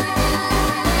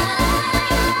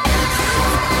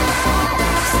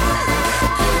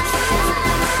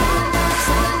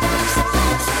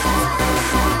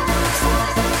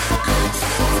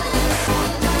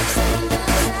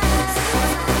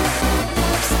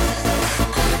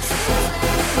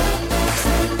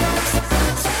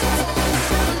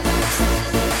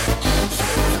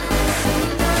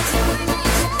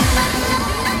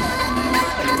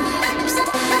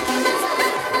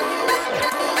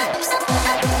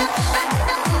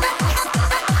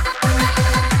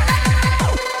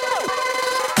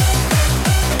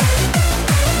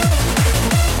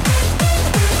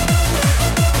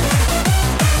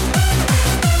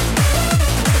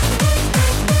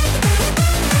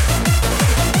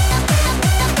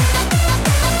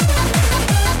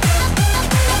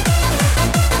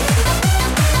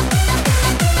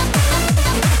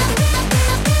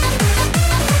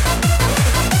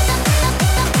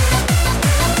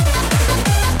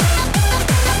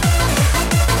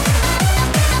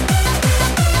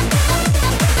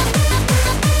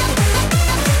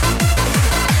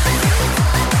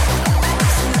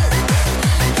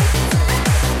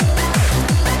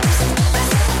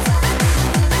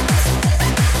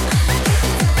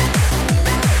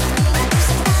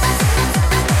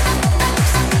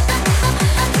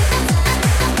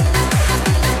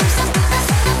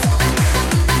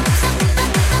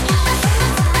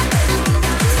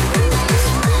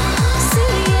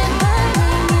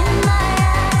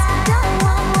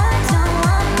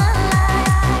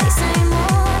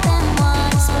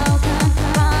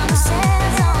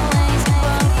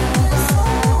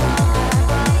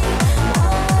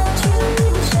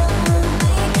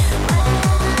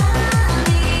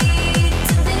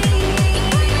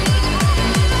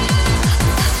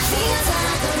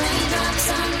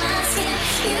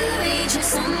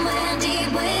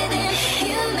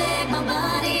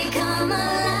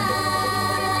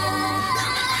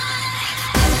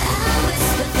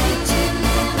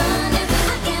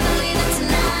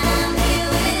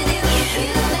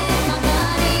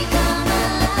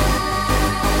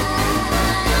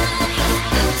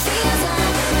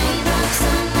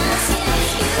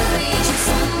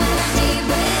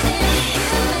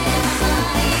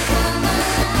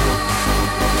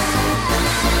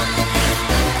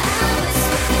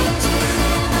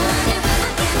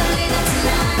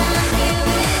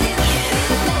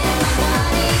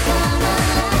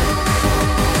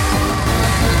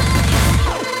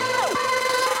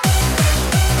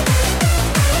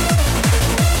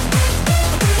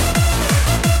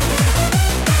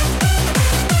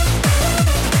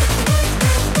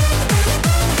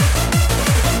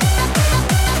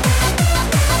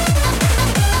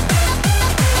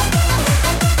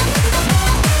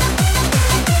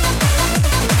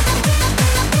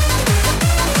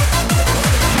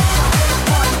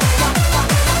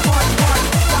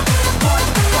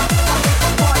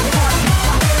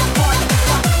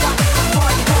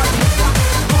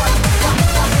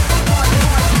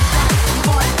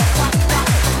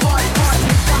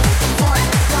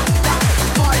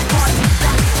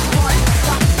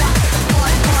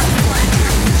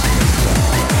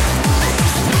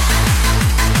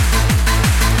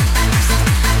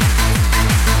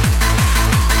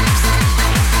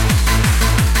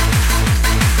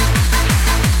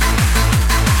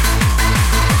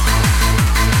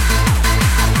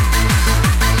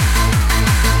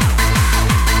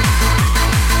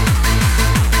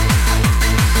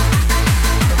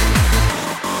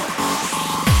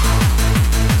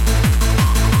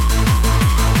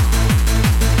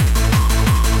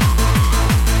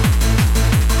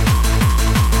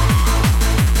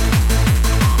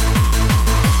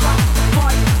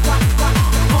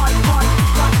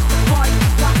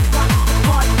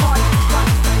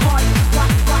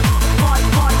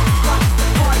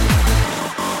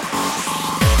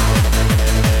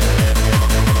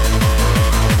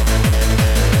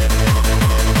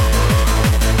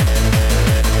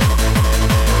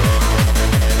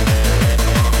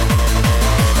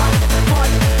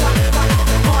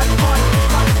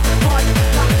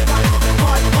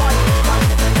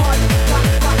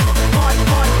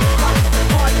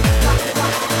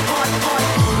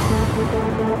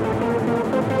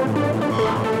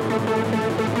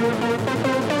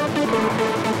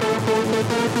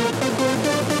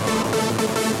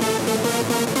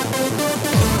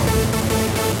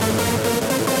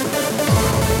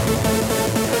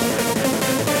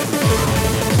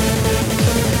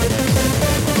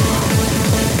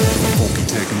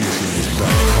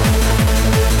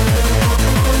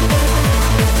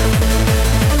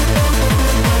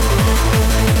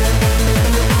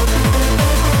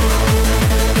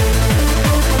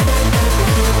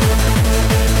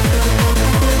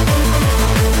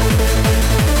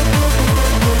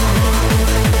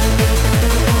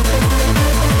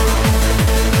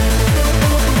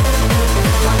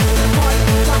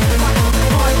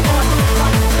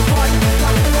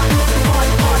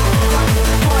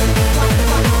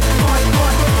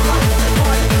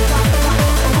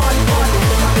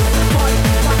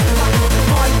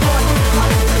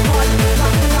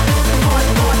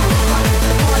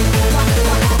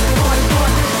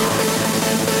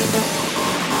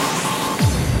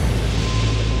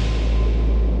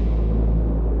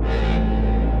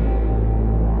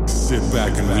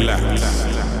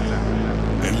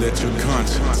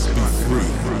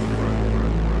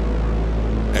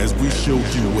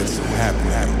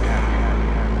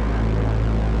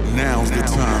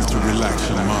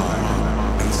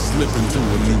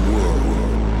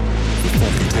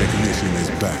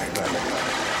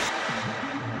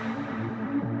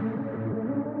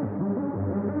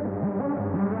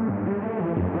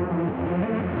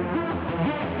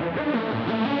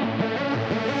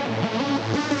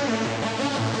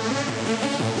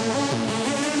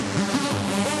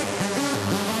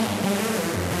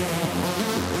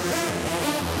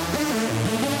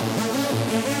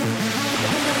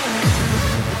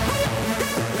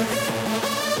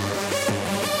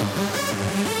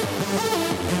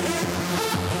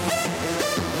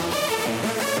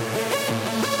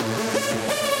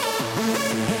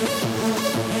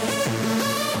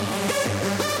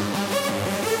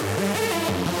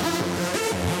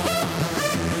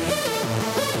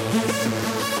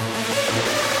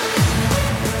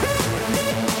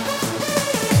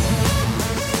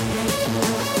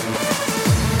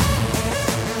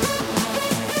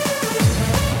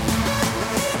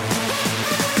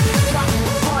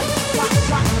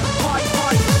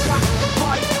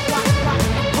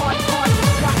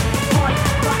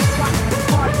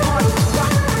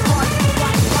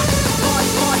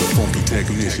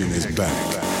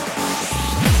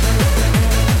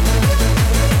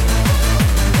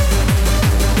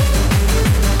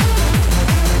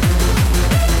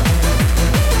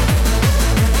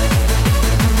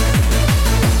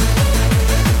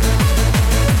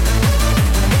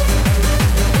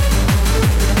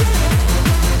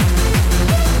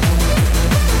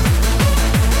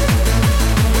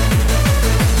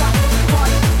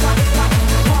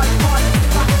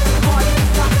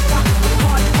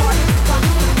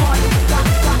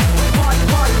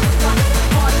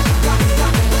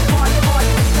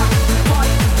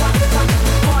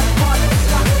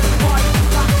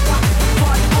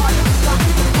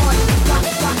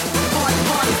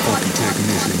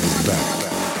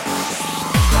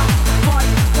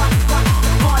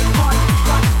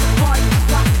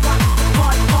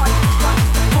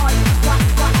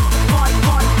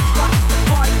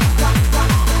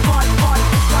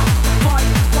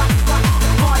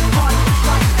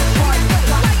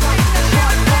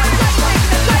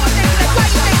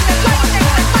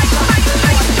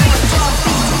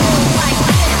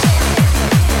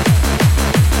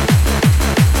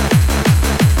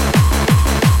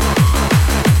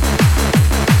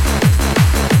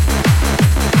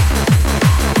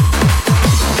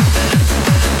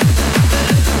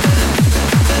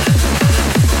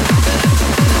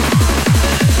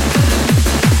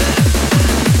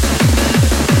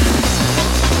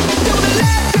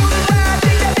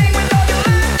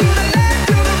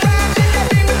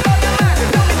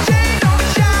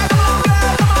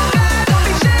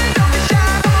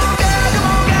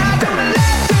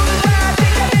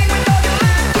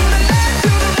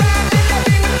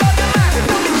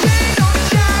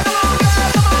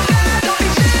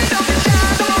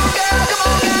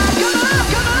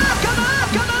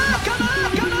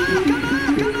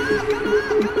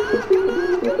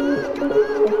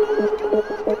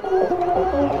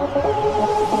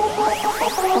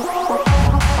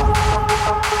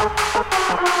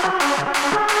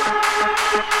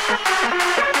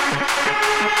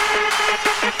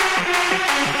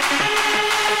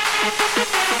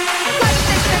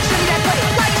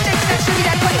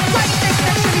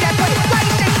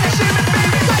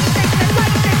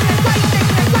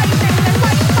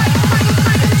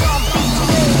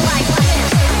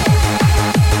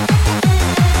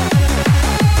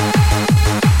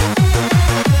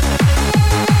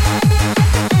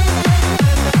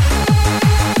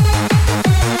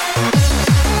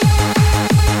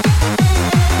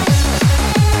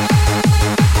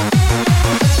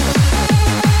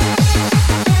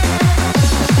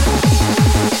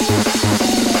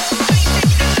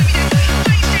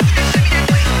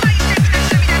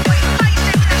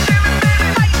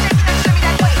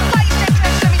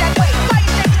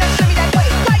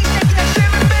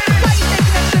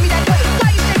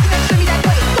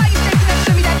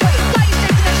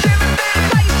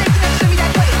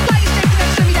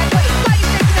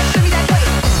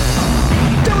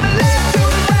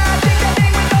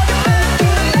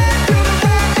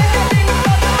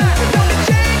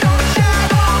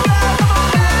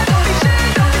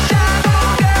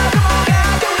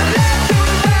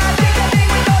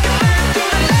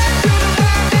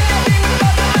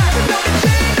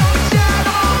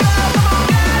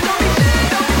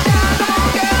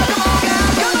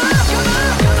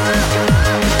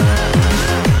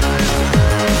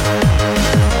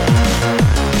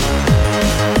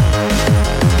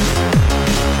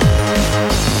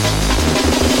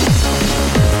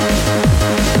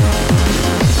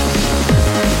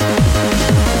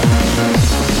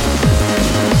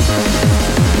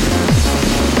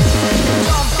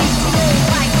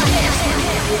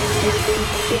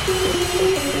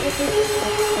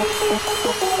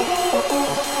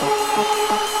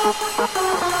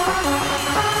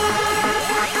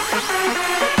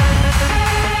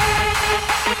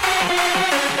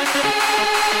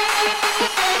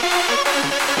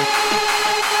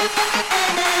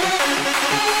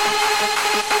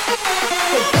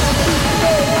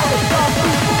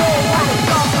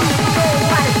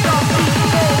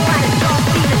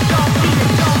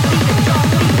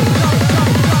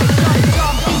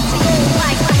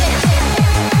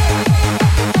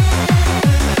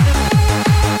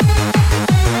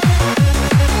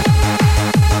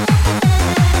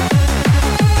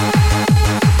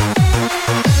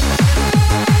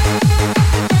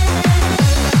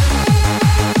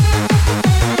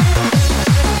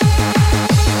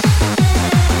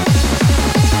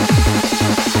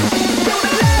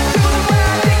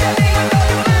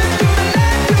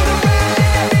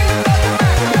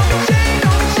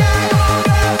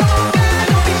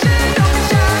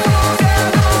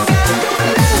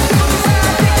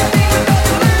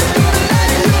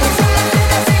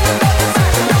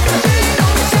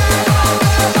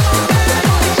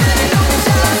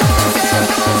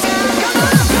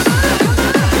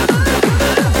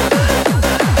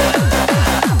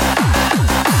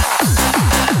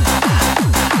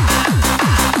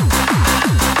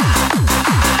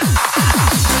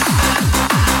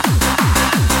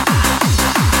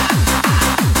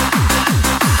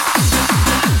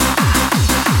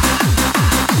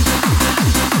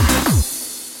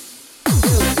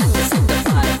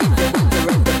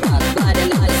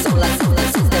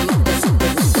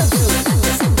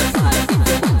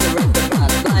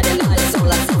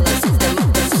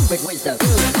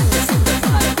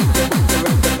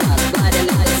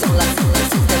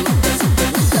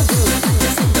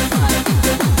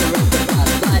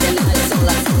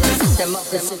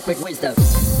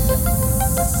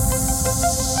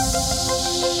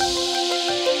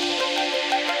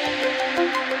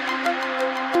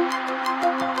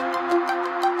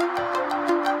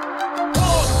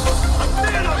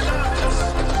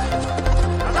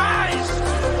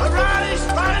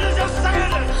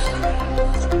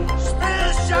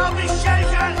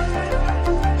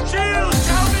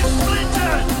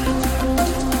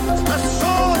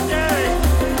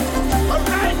 A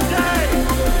red day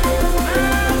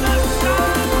and the sun.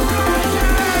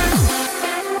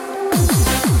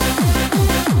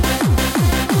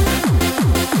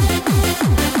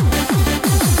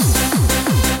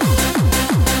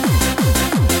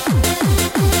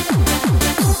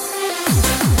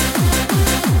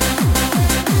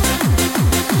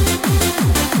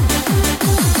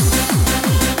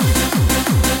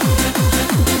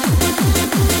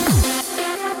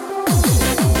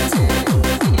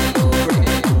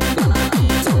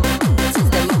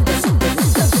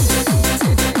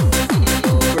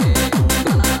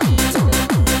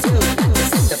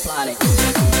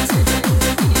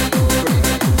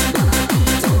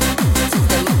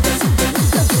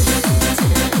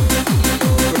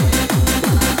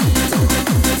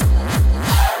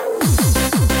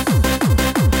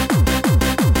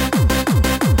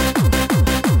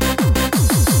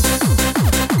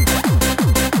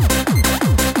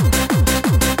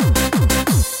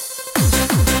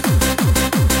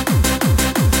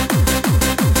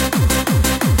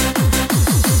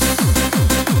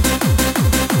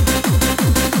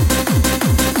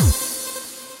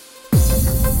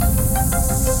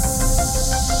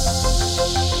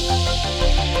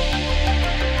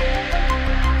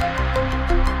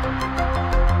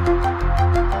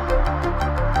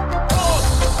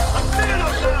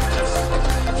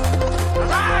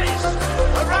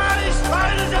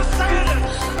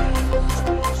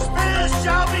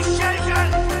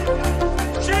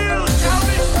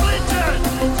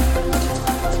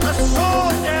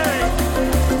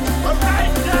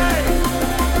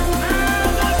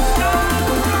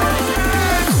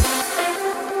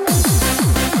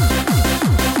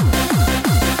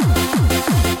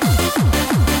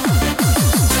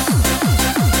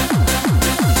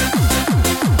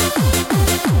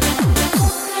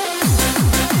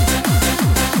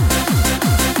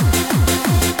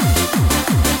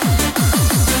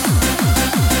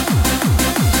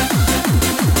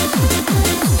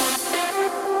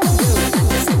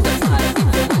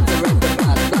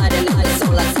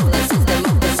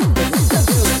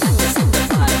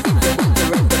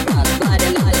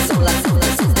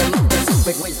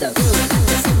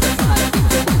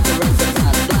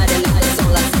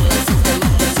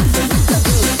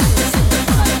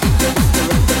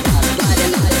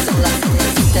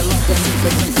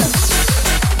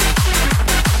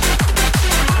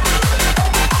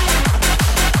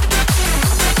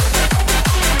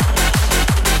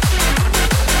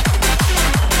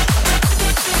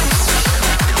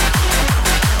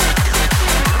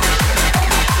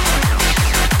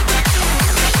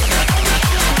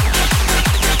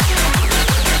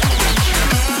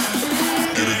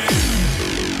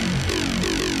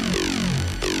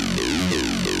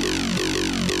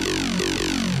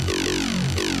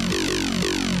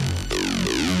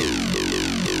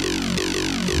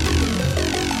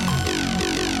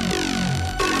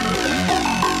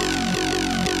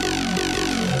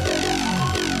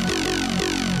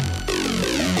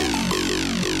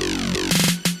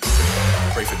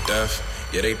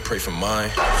 Yeah, they pray for mine.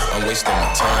 I'm wasting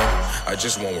my time. I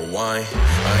just won't rewind.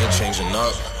 I ain't changing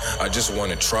up. I just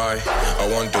wanna try. I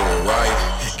wanna do it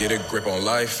right. Get a grip on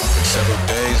life. Several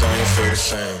days I ain't feel the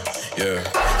same.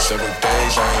 Yeah. Several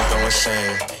days I ain't going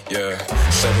insane. Yeah.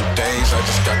 Several days I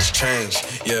just got to change.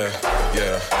 Yeah.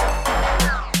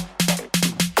 Yeah.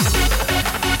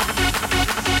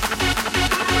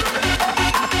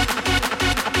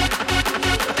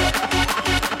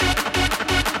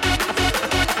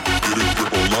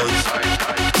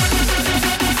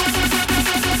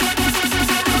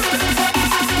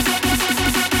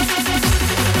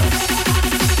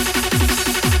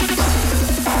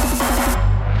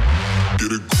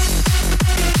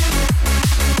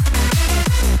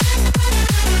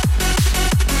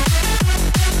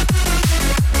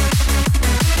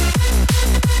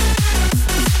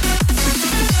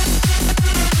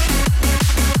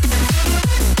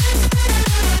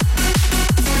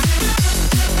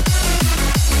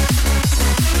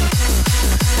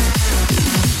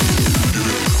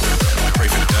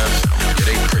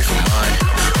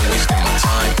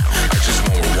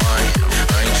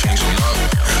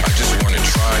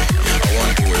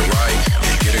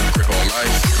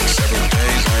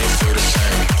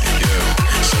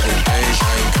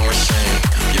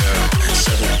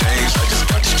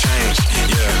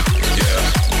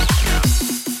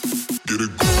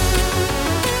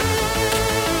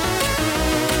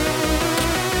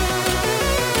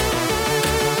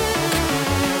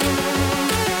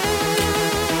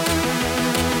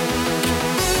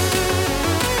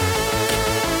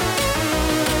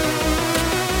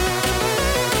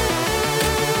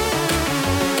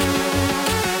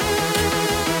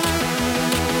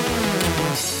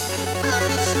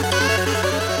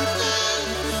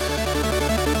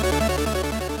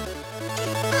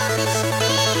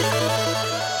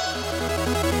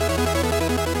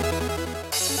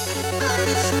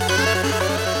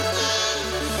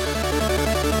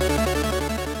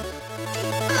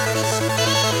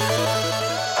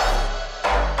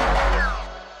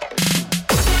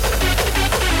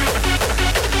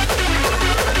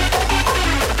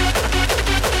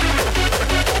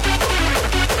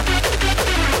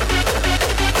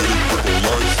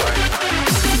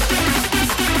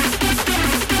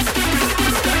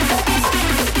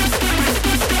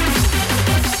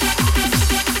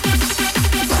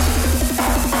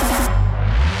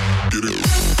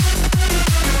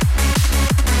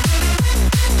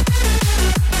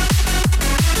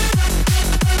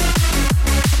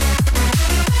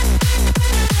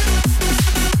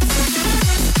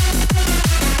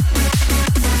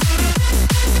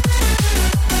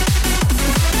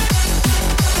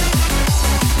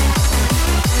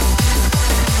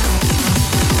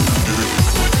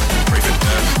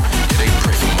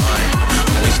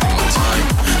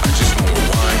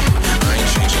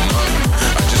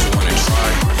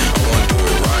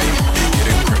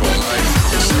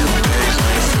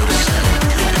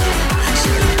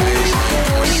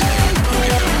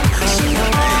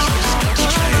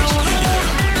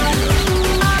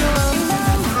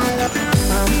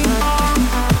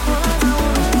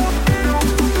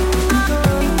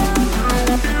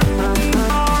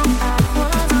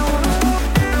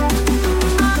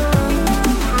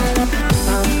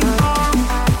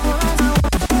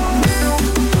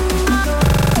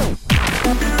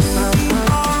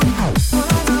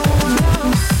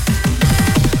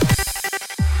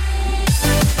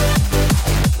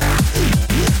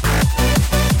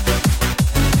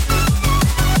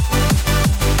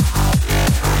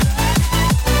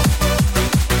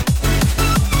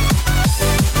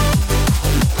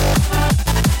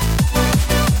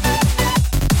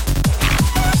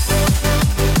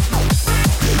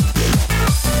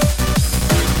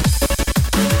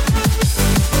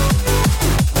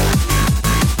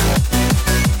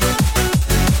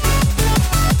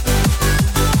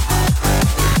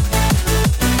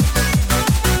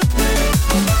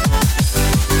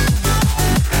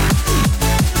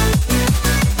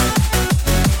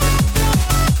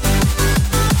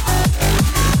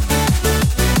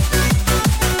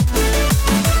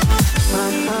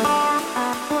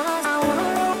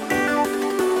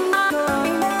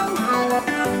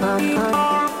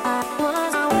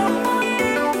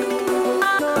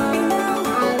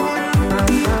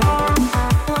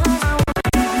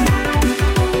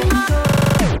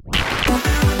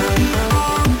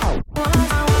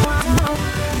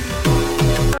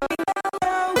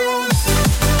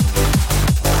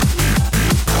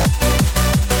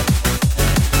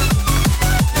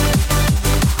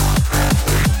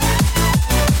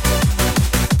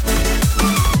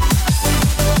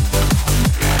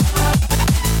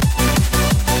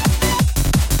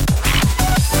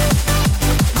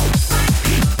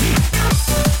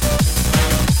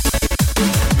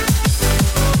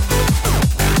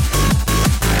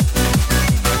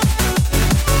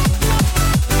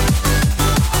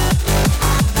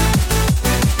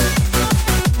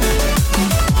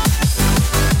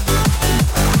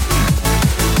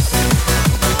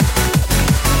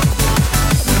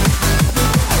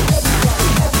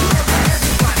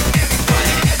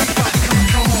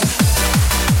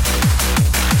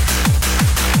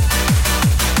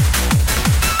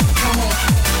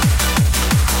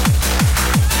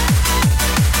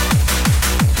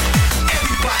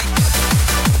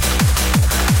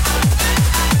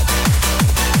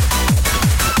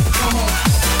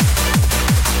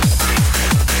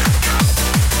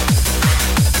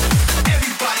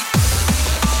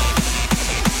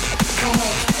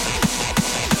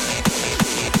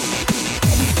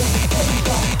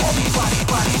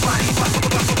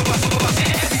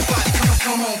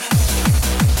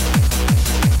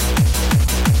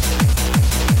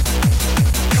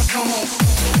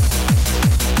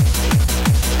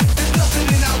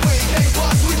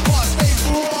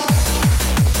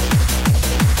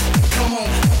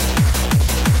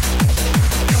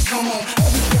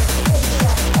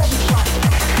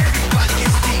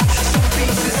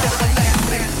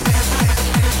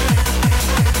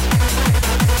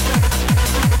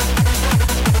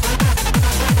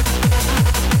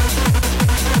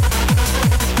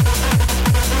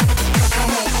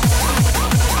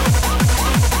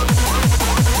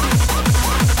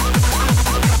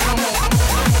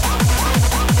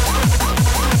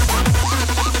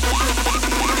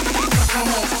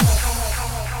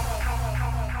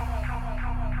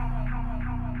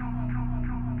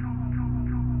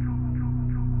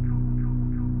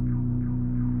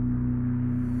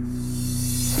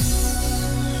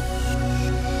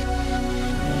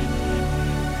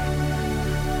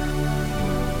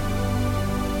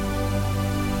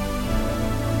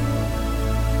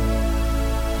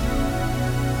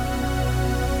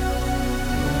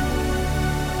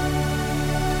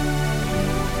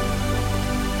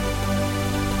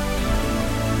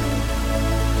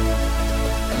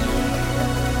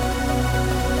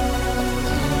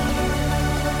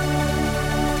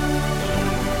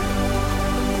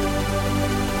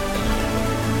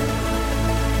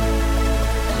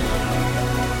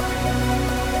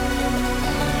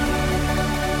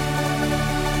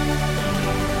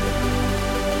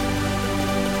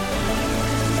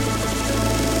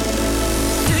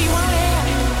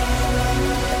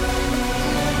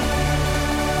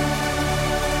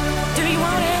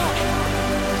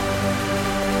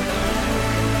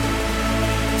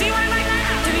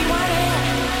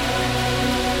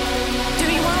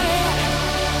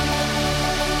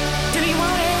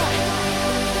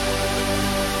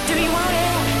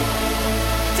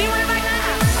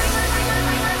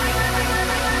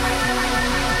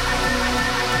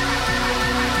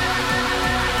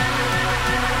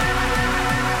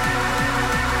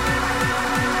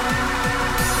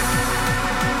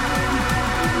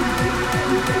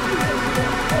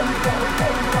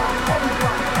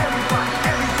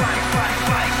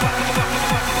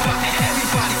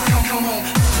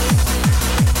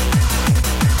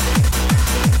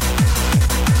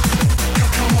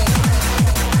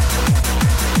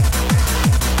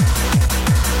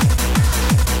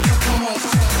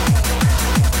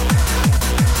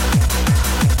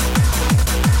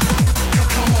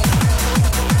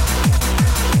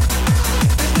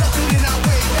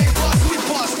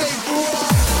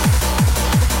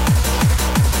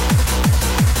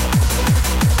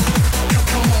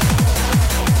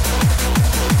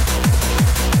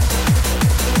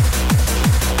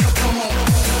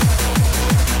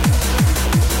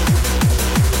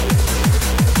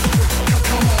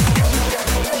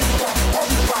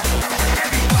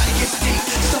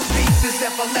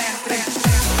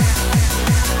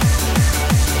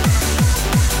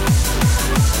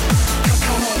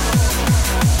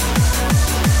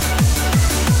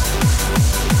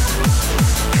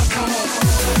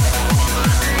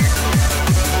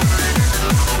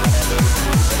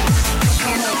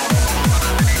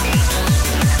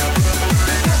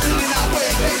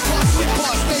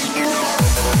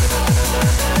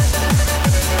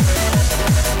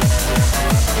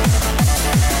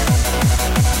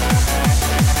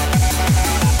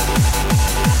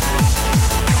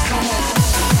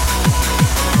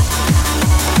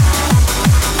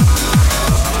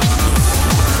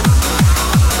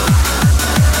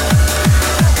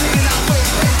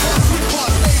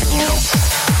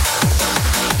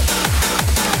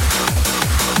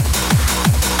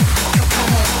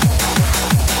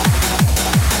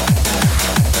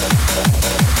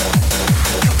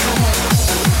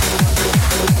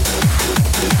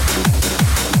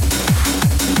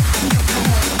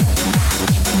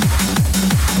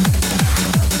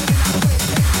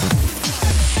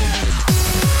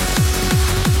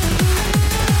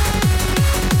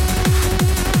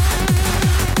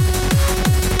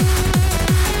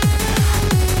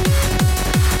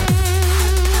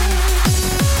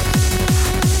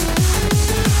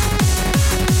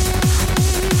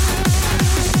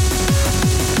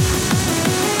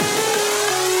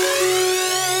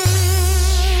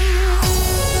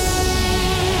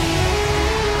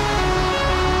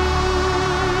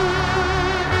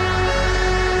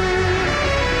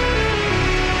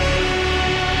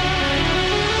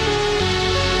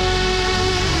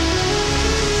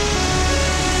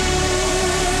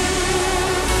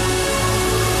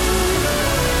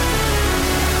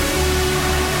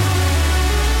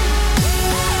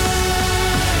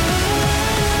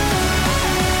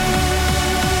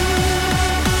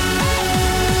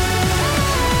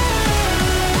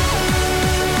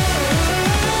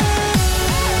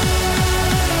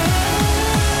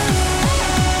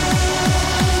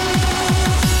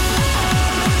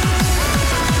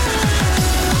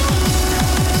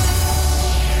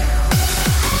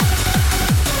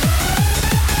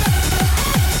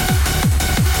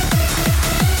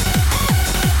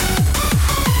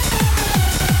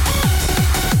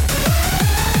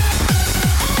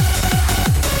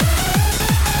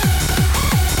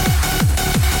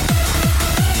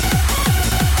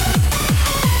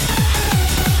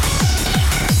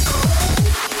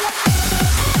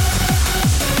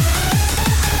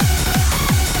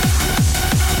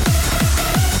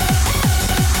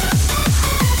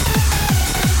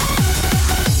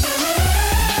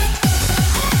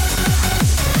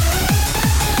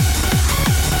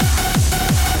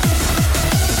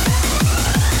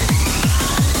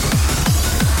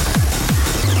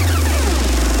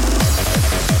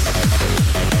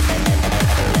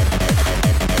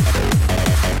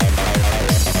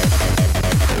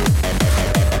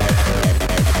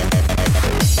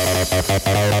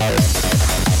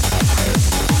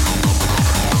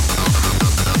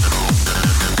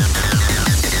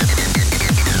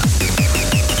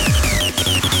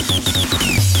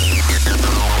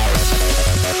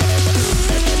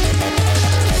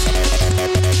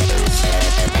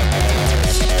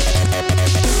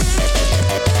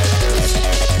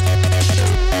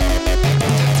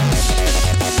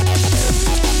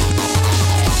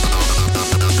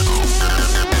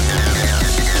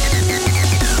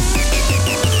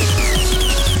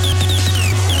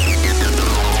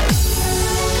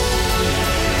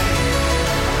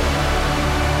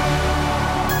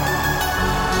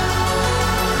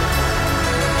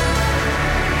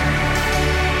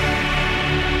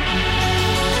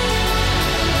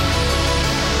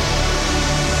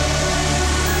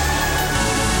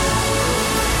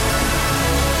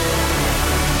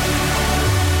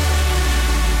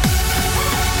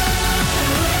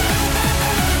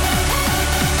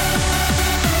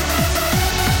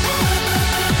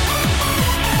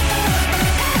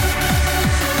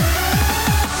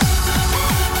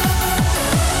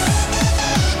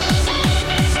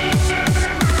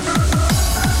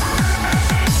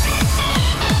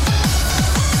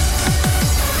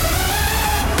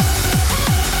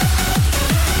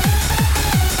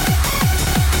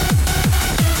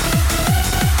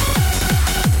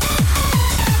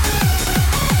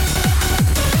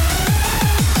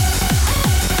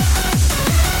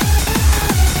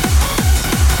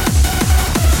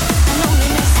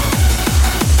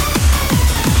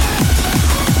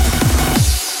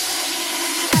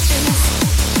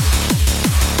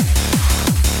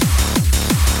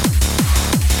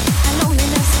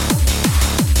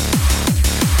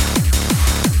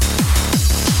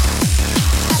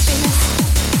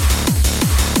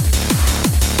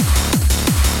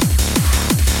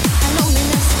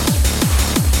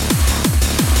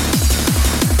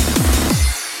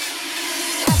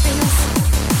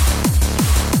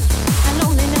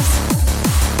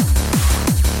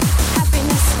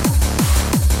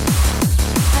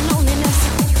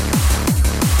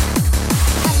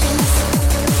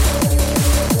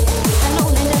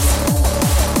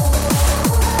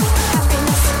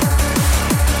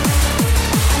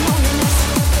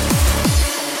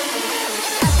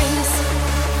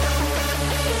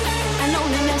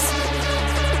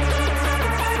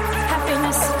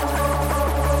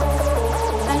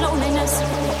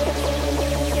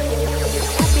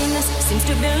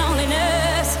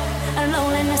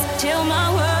 till my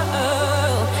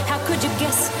world. How could you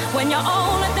guess when you're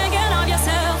only thinking of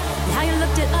yourself and how you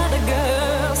looked at other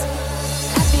girls?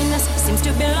 Happiness seems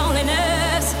to be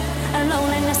loneliness, and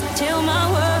loneliness till my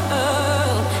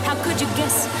world. How could you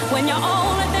guess when you're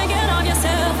only thinking of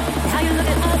yourself and how you look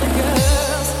at other girls?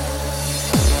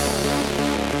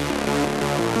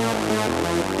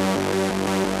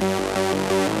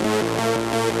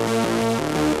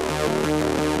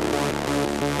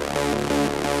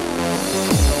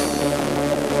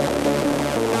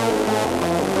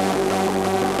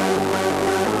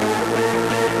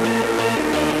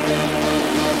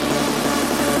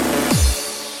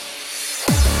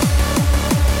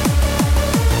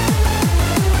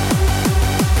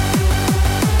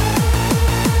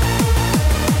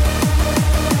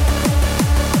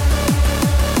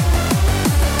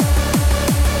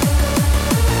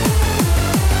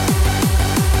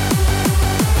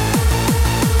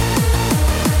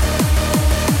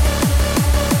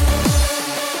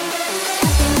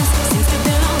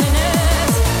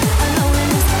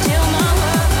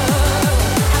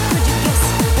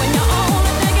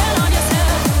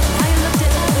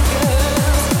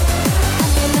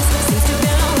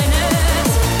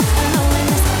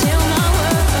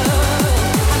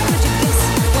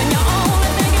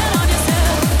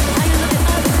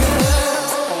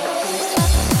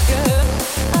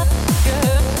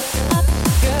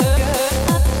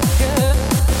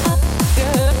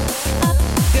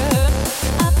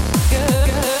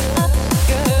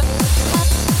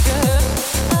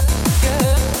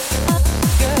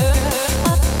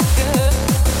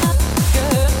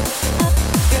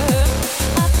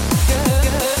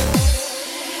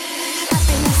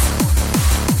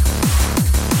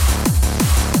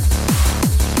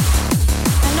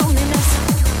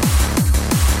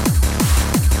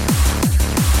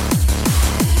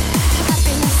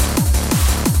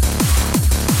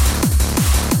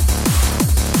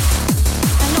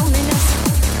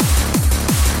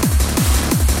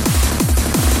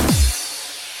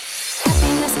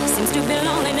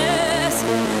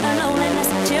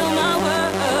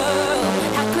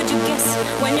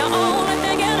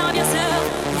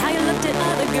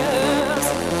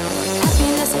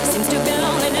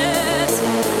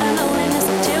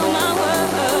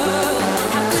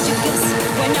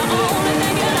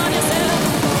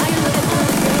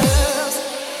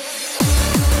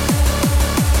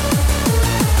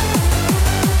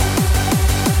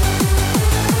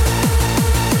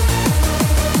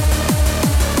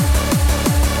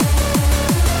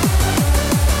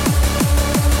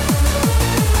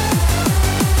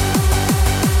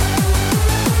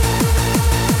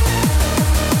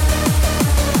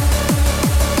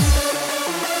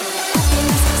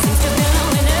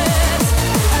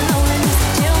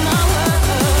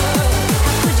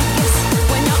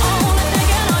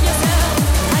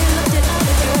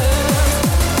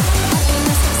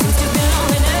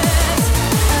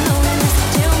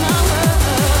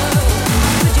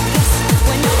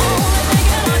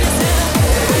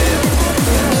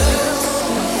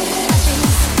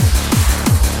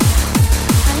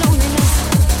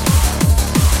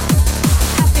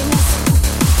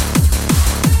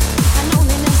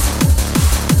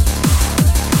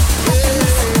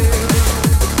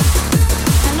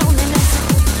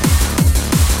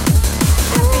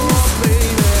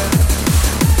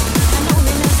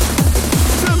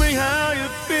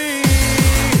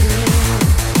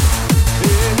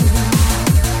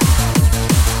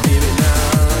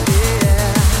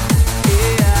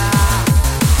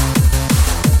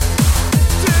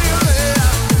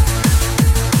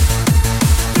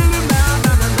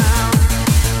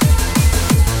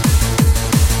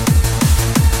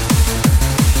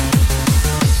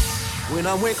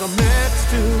 I wake up next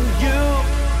to you,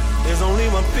 there's only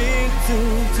one thing to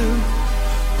do.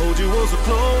 Hold you oh so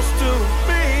close to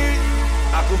me,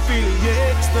 I can feel the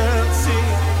ecstasy.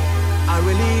 I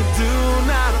really do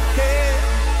not care,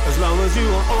 as long as you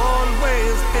are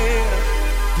always here.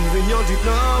 Giving your deep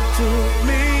love to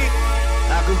me,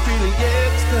 I can feel the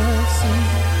ecstasy.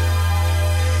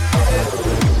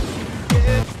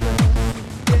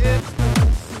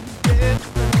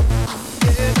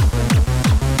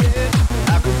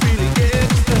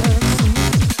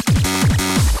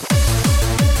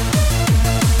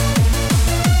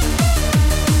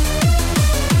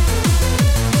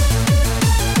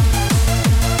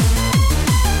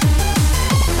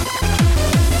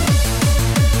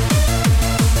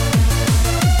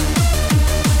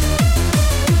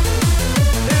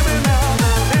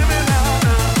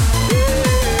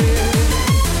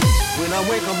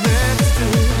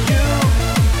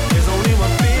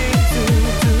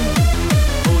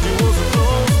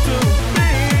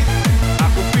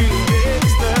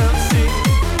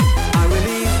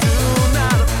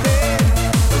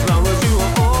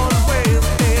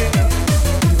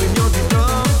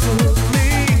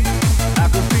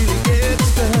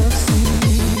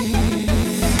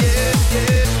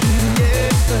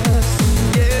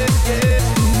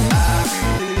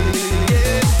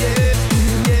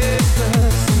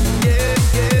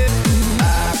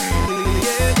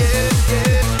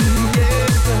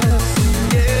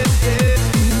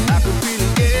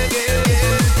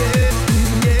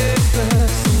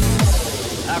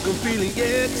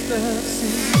 ecstasy.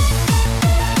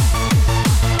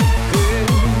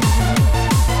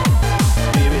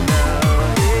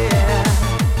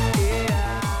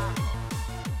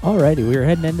 Alrighty, we are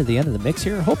heading into the end of the mix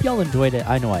here. Hope y'all enjoyed it.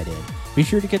 I know I did. Be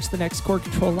sure to catch the next Core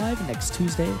Control Live next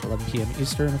Tuesday at 11 p.m.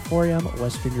 Eastern, 4 a.m.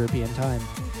 Western European time.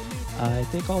 I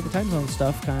think all the time zone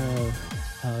stuff kind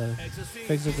of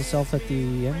fixes itself at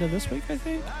the end of this week, I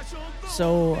think.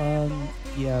 So,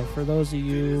 yeah, for those of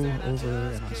you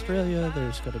over in Australia,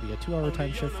 there's going to be a 2-hour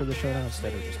time shift for the show now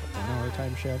instead of just a 1-hour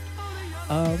time shift.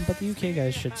 But the UK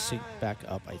guys should sync back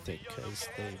up, I think, because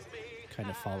they kind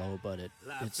of follow, but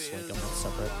it's like a month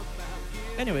separate.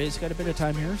 Anyways, got a bit of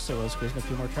time here, so let's squeeze in a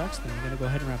few more tracks, then we're going to go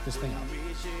ahead and wrap this thing up.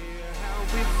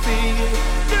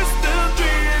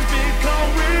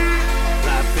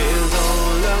 Life is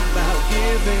all about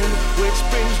giving, which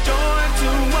brings joy to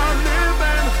our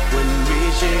living. When we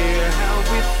share how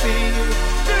we feel,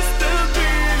 distant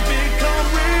dreams become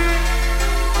real.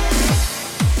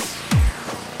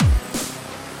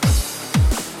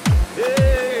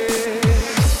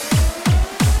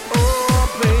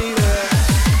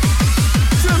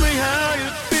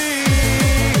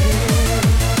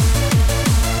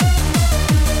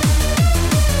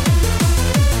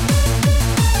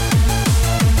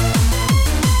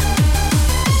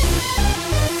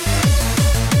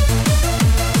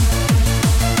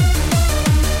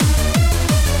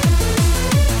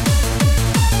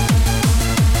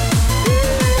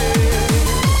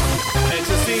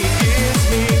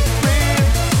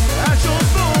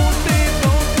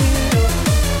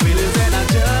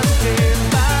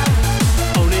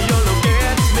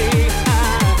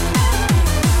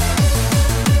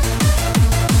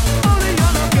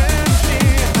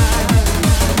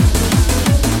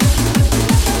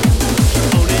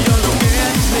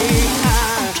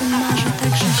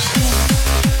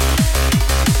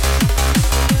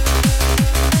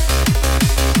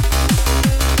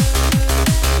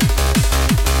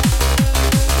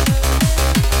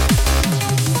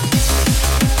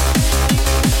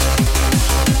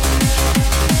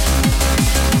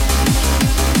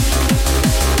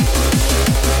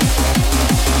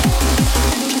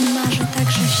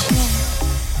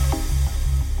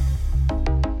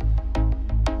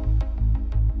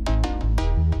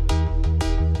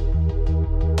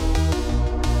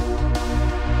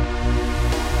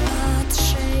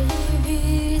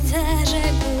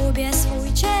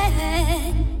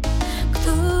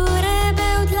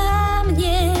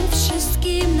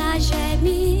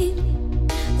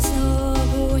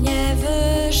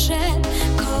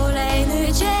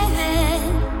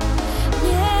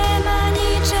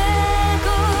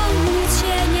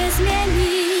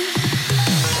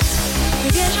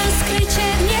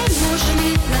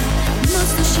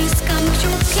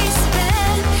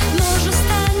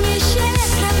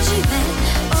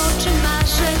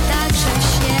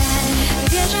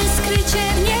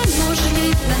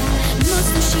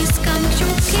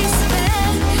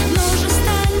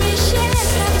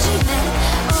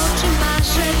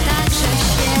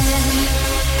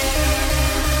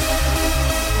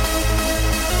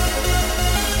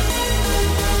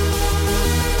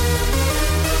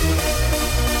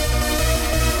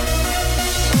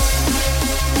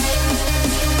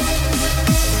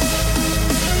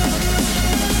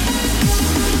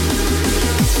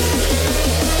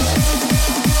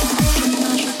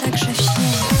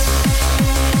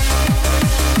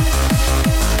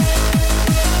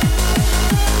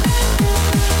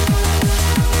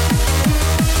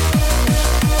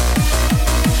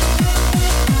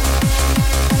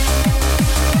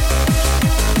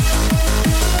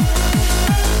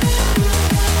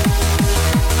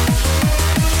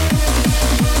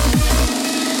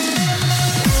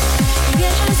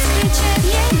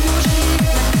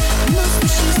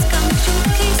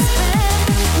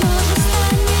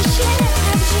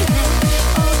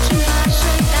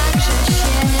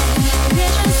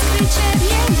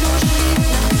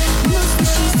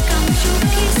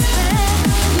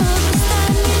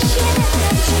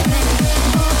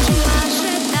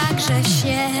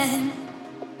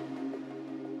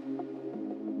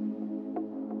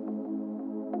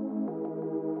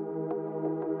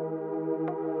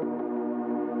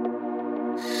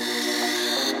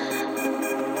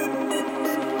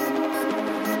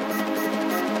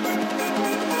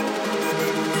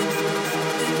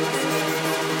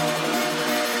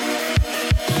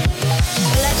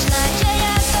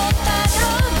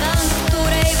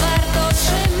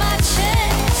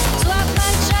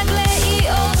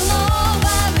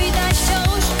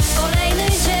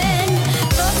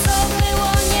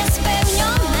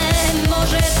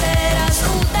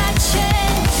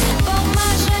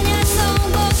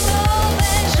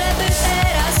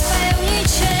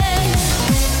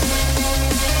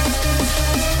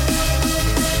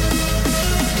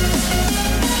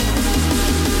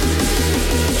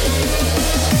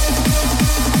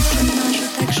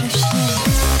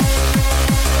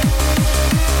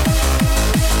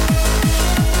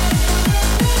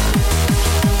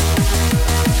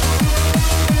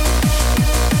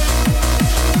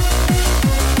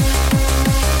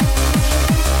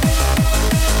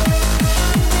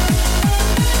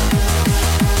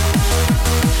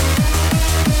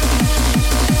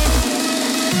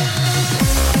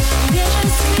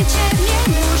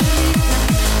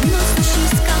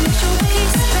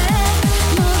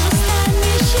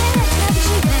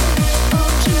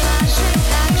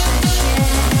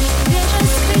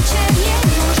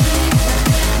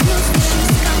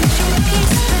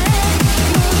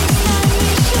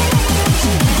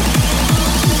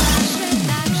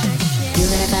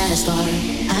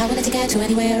 to get to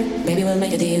anywhere. Maybe we'll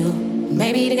make a deal.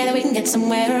 Maybe together we can get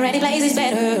somewhere. Any place is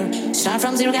better. Start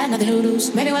from zero, got nothing to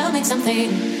lose. Maybe we'll make something.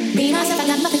 Be myself, I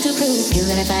got nothing to prove. You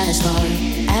got a fast car.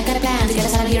 I've got a plan to get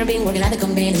us out of here. Been working at the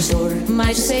convenience store.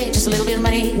 Might just say just a little bit of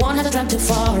money. Won't have to drive too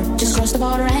far. Just cross the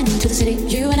border and into the city.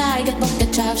 You and I get both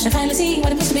get jobs and finally see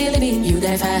what it means to be living. You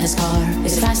got a fast car.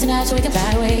 Is it fast enough so we can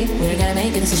fly away? We're gonna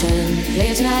make a decision.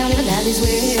 Live tonight, live a life this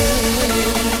way.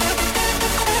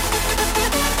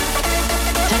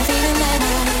 I'm feeling that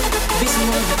I'll be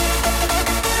someone.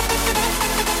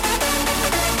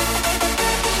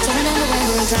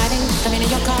 Driving, coming in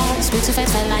your car, speed too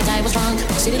fast, felt like I was drunk.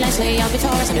 City lights lay out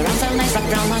before us, and the run felt nice,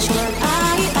 wrapped around my shoulder.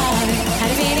 I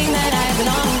had a feeling that I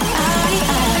belong. I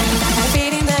had a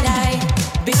feeling that I'd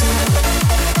be someone.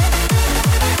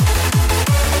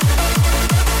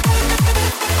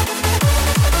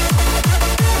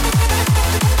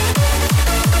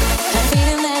 Had a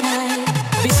feeling that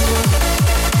I'd be someone.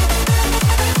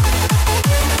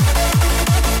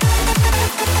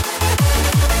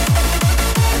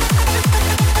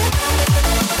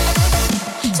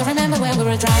 So remember when we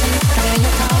were driving, coming in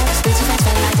your car, speed too fast,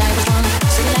 felt like I was drunk.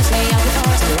 City lights lay out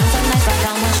before us, and the run felt nice, wrapped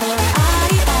around my shoulder.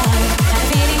 I had a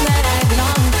feeling that I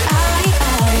belong. I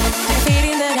had a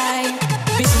feeling that I'd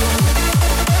be someone.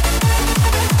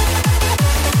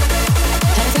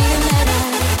 Had a feeling that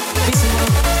I'd be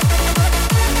someone.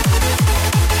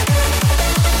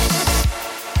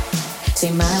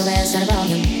 See my best at a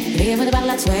volume, living with a bottle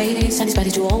that's waiting. Sandy's body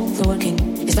too old for working.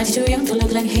 His body too young to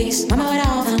look like his. Mama went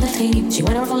off on the team. She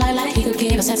went over for life like he could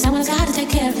give. I said someone's got to take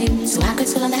care of him. So I quit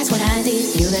school and that's what I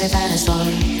did. You got a fast car.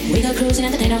 We go cruising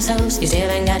and entertain ourselves. You still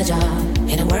ain't got a job.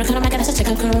 And I work on a mechanic as a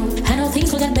checkup girl. I know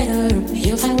things will get better.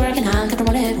 You'll find work and I'll get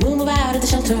promoted. We'll move out of the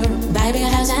shelter. Buy a bigger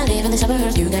house and live in the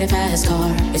suburbs. You got a fast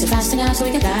car. Is it fast enough so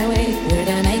we can fly away? We're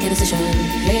gonna make a decision.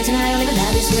 Live tonight or live a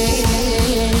life this way.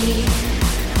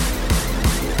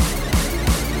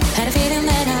 Had a feeling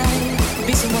that I'd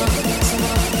be someone.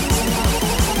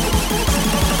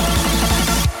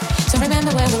 So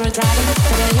remember when we were driving,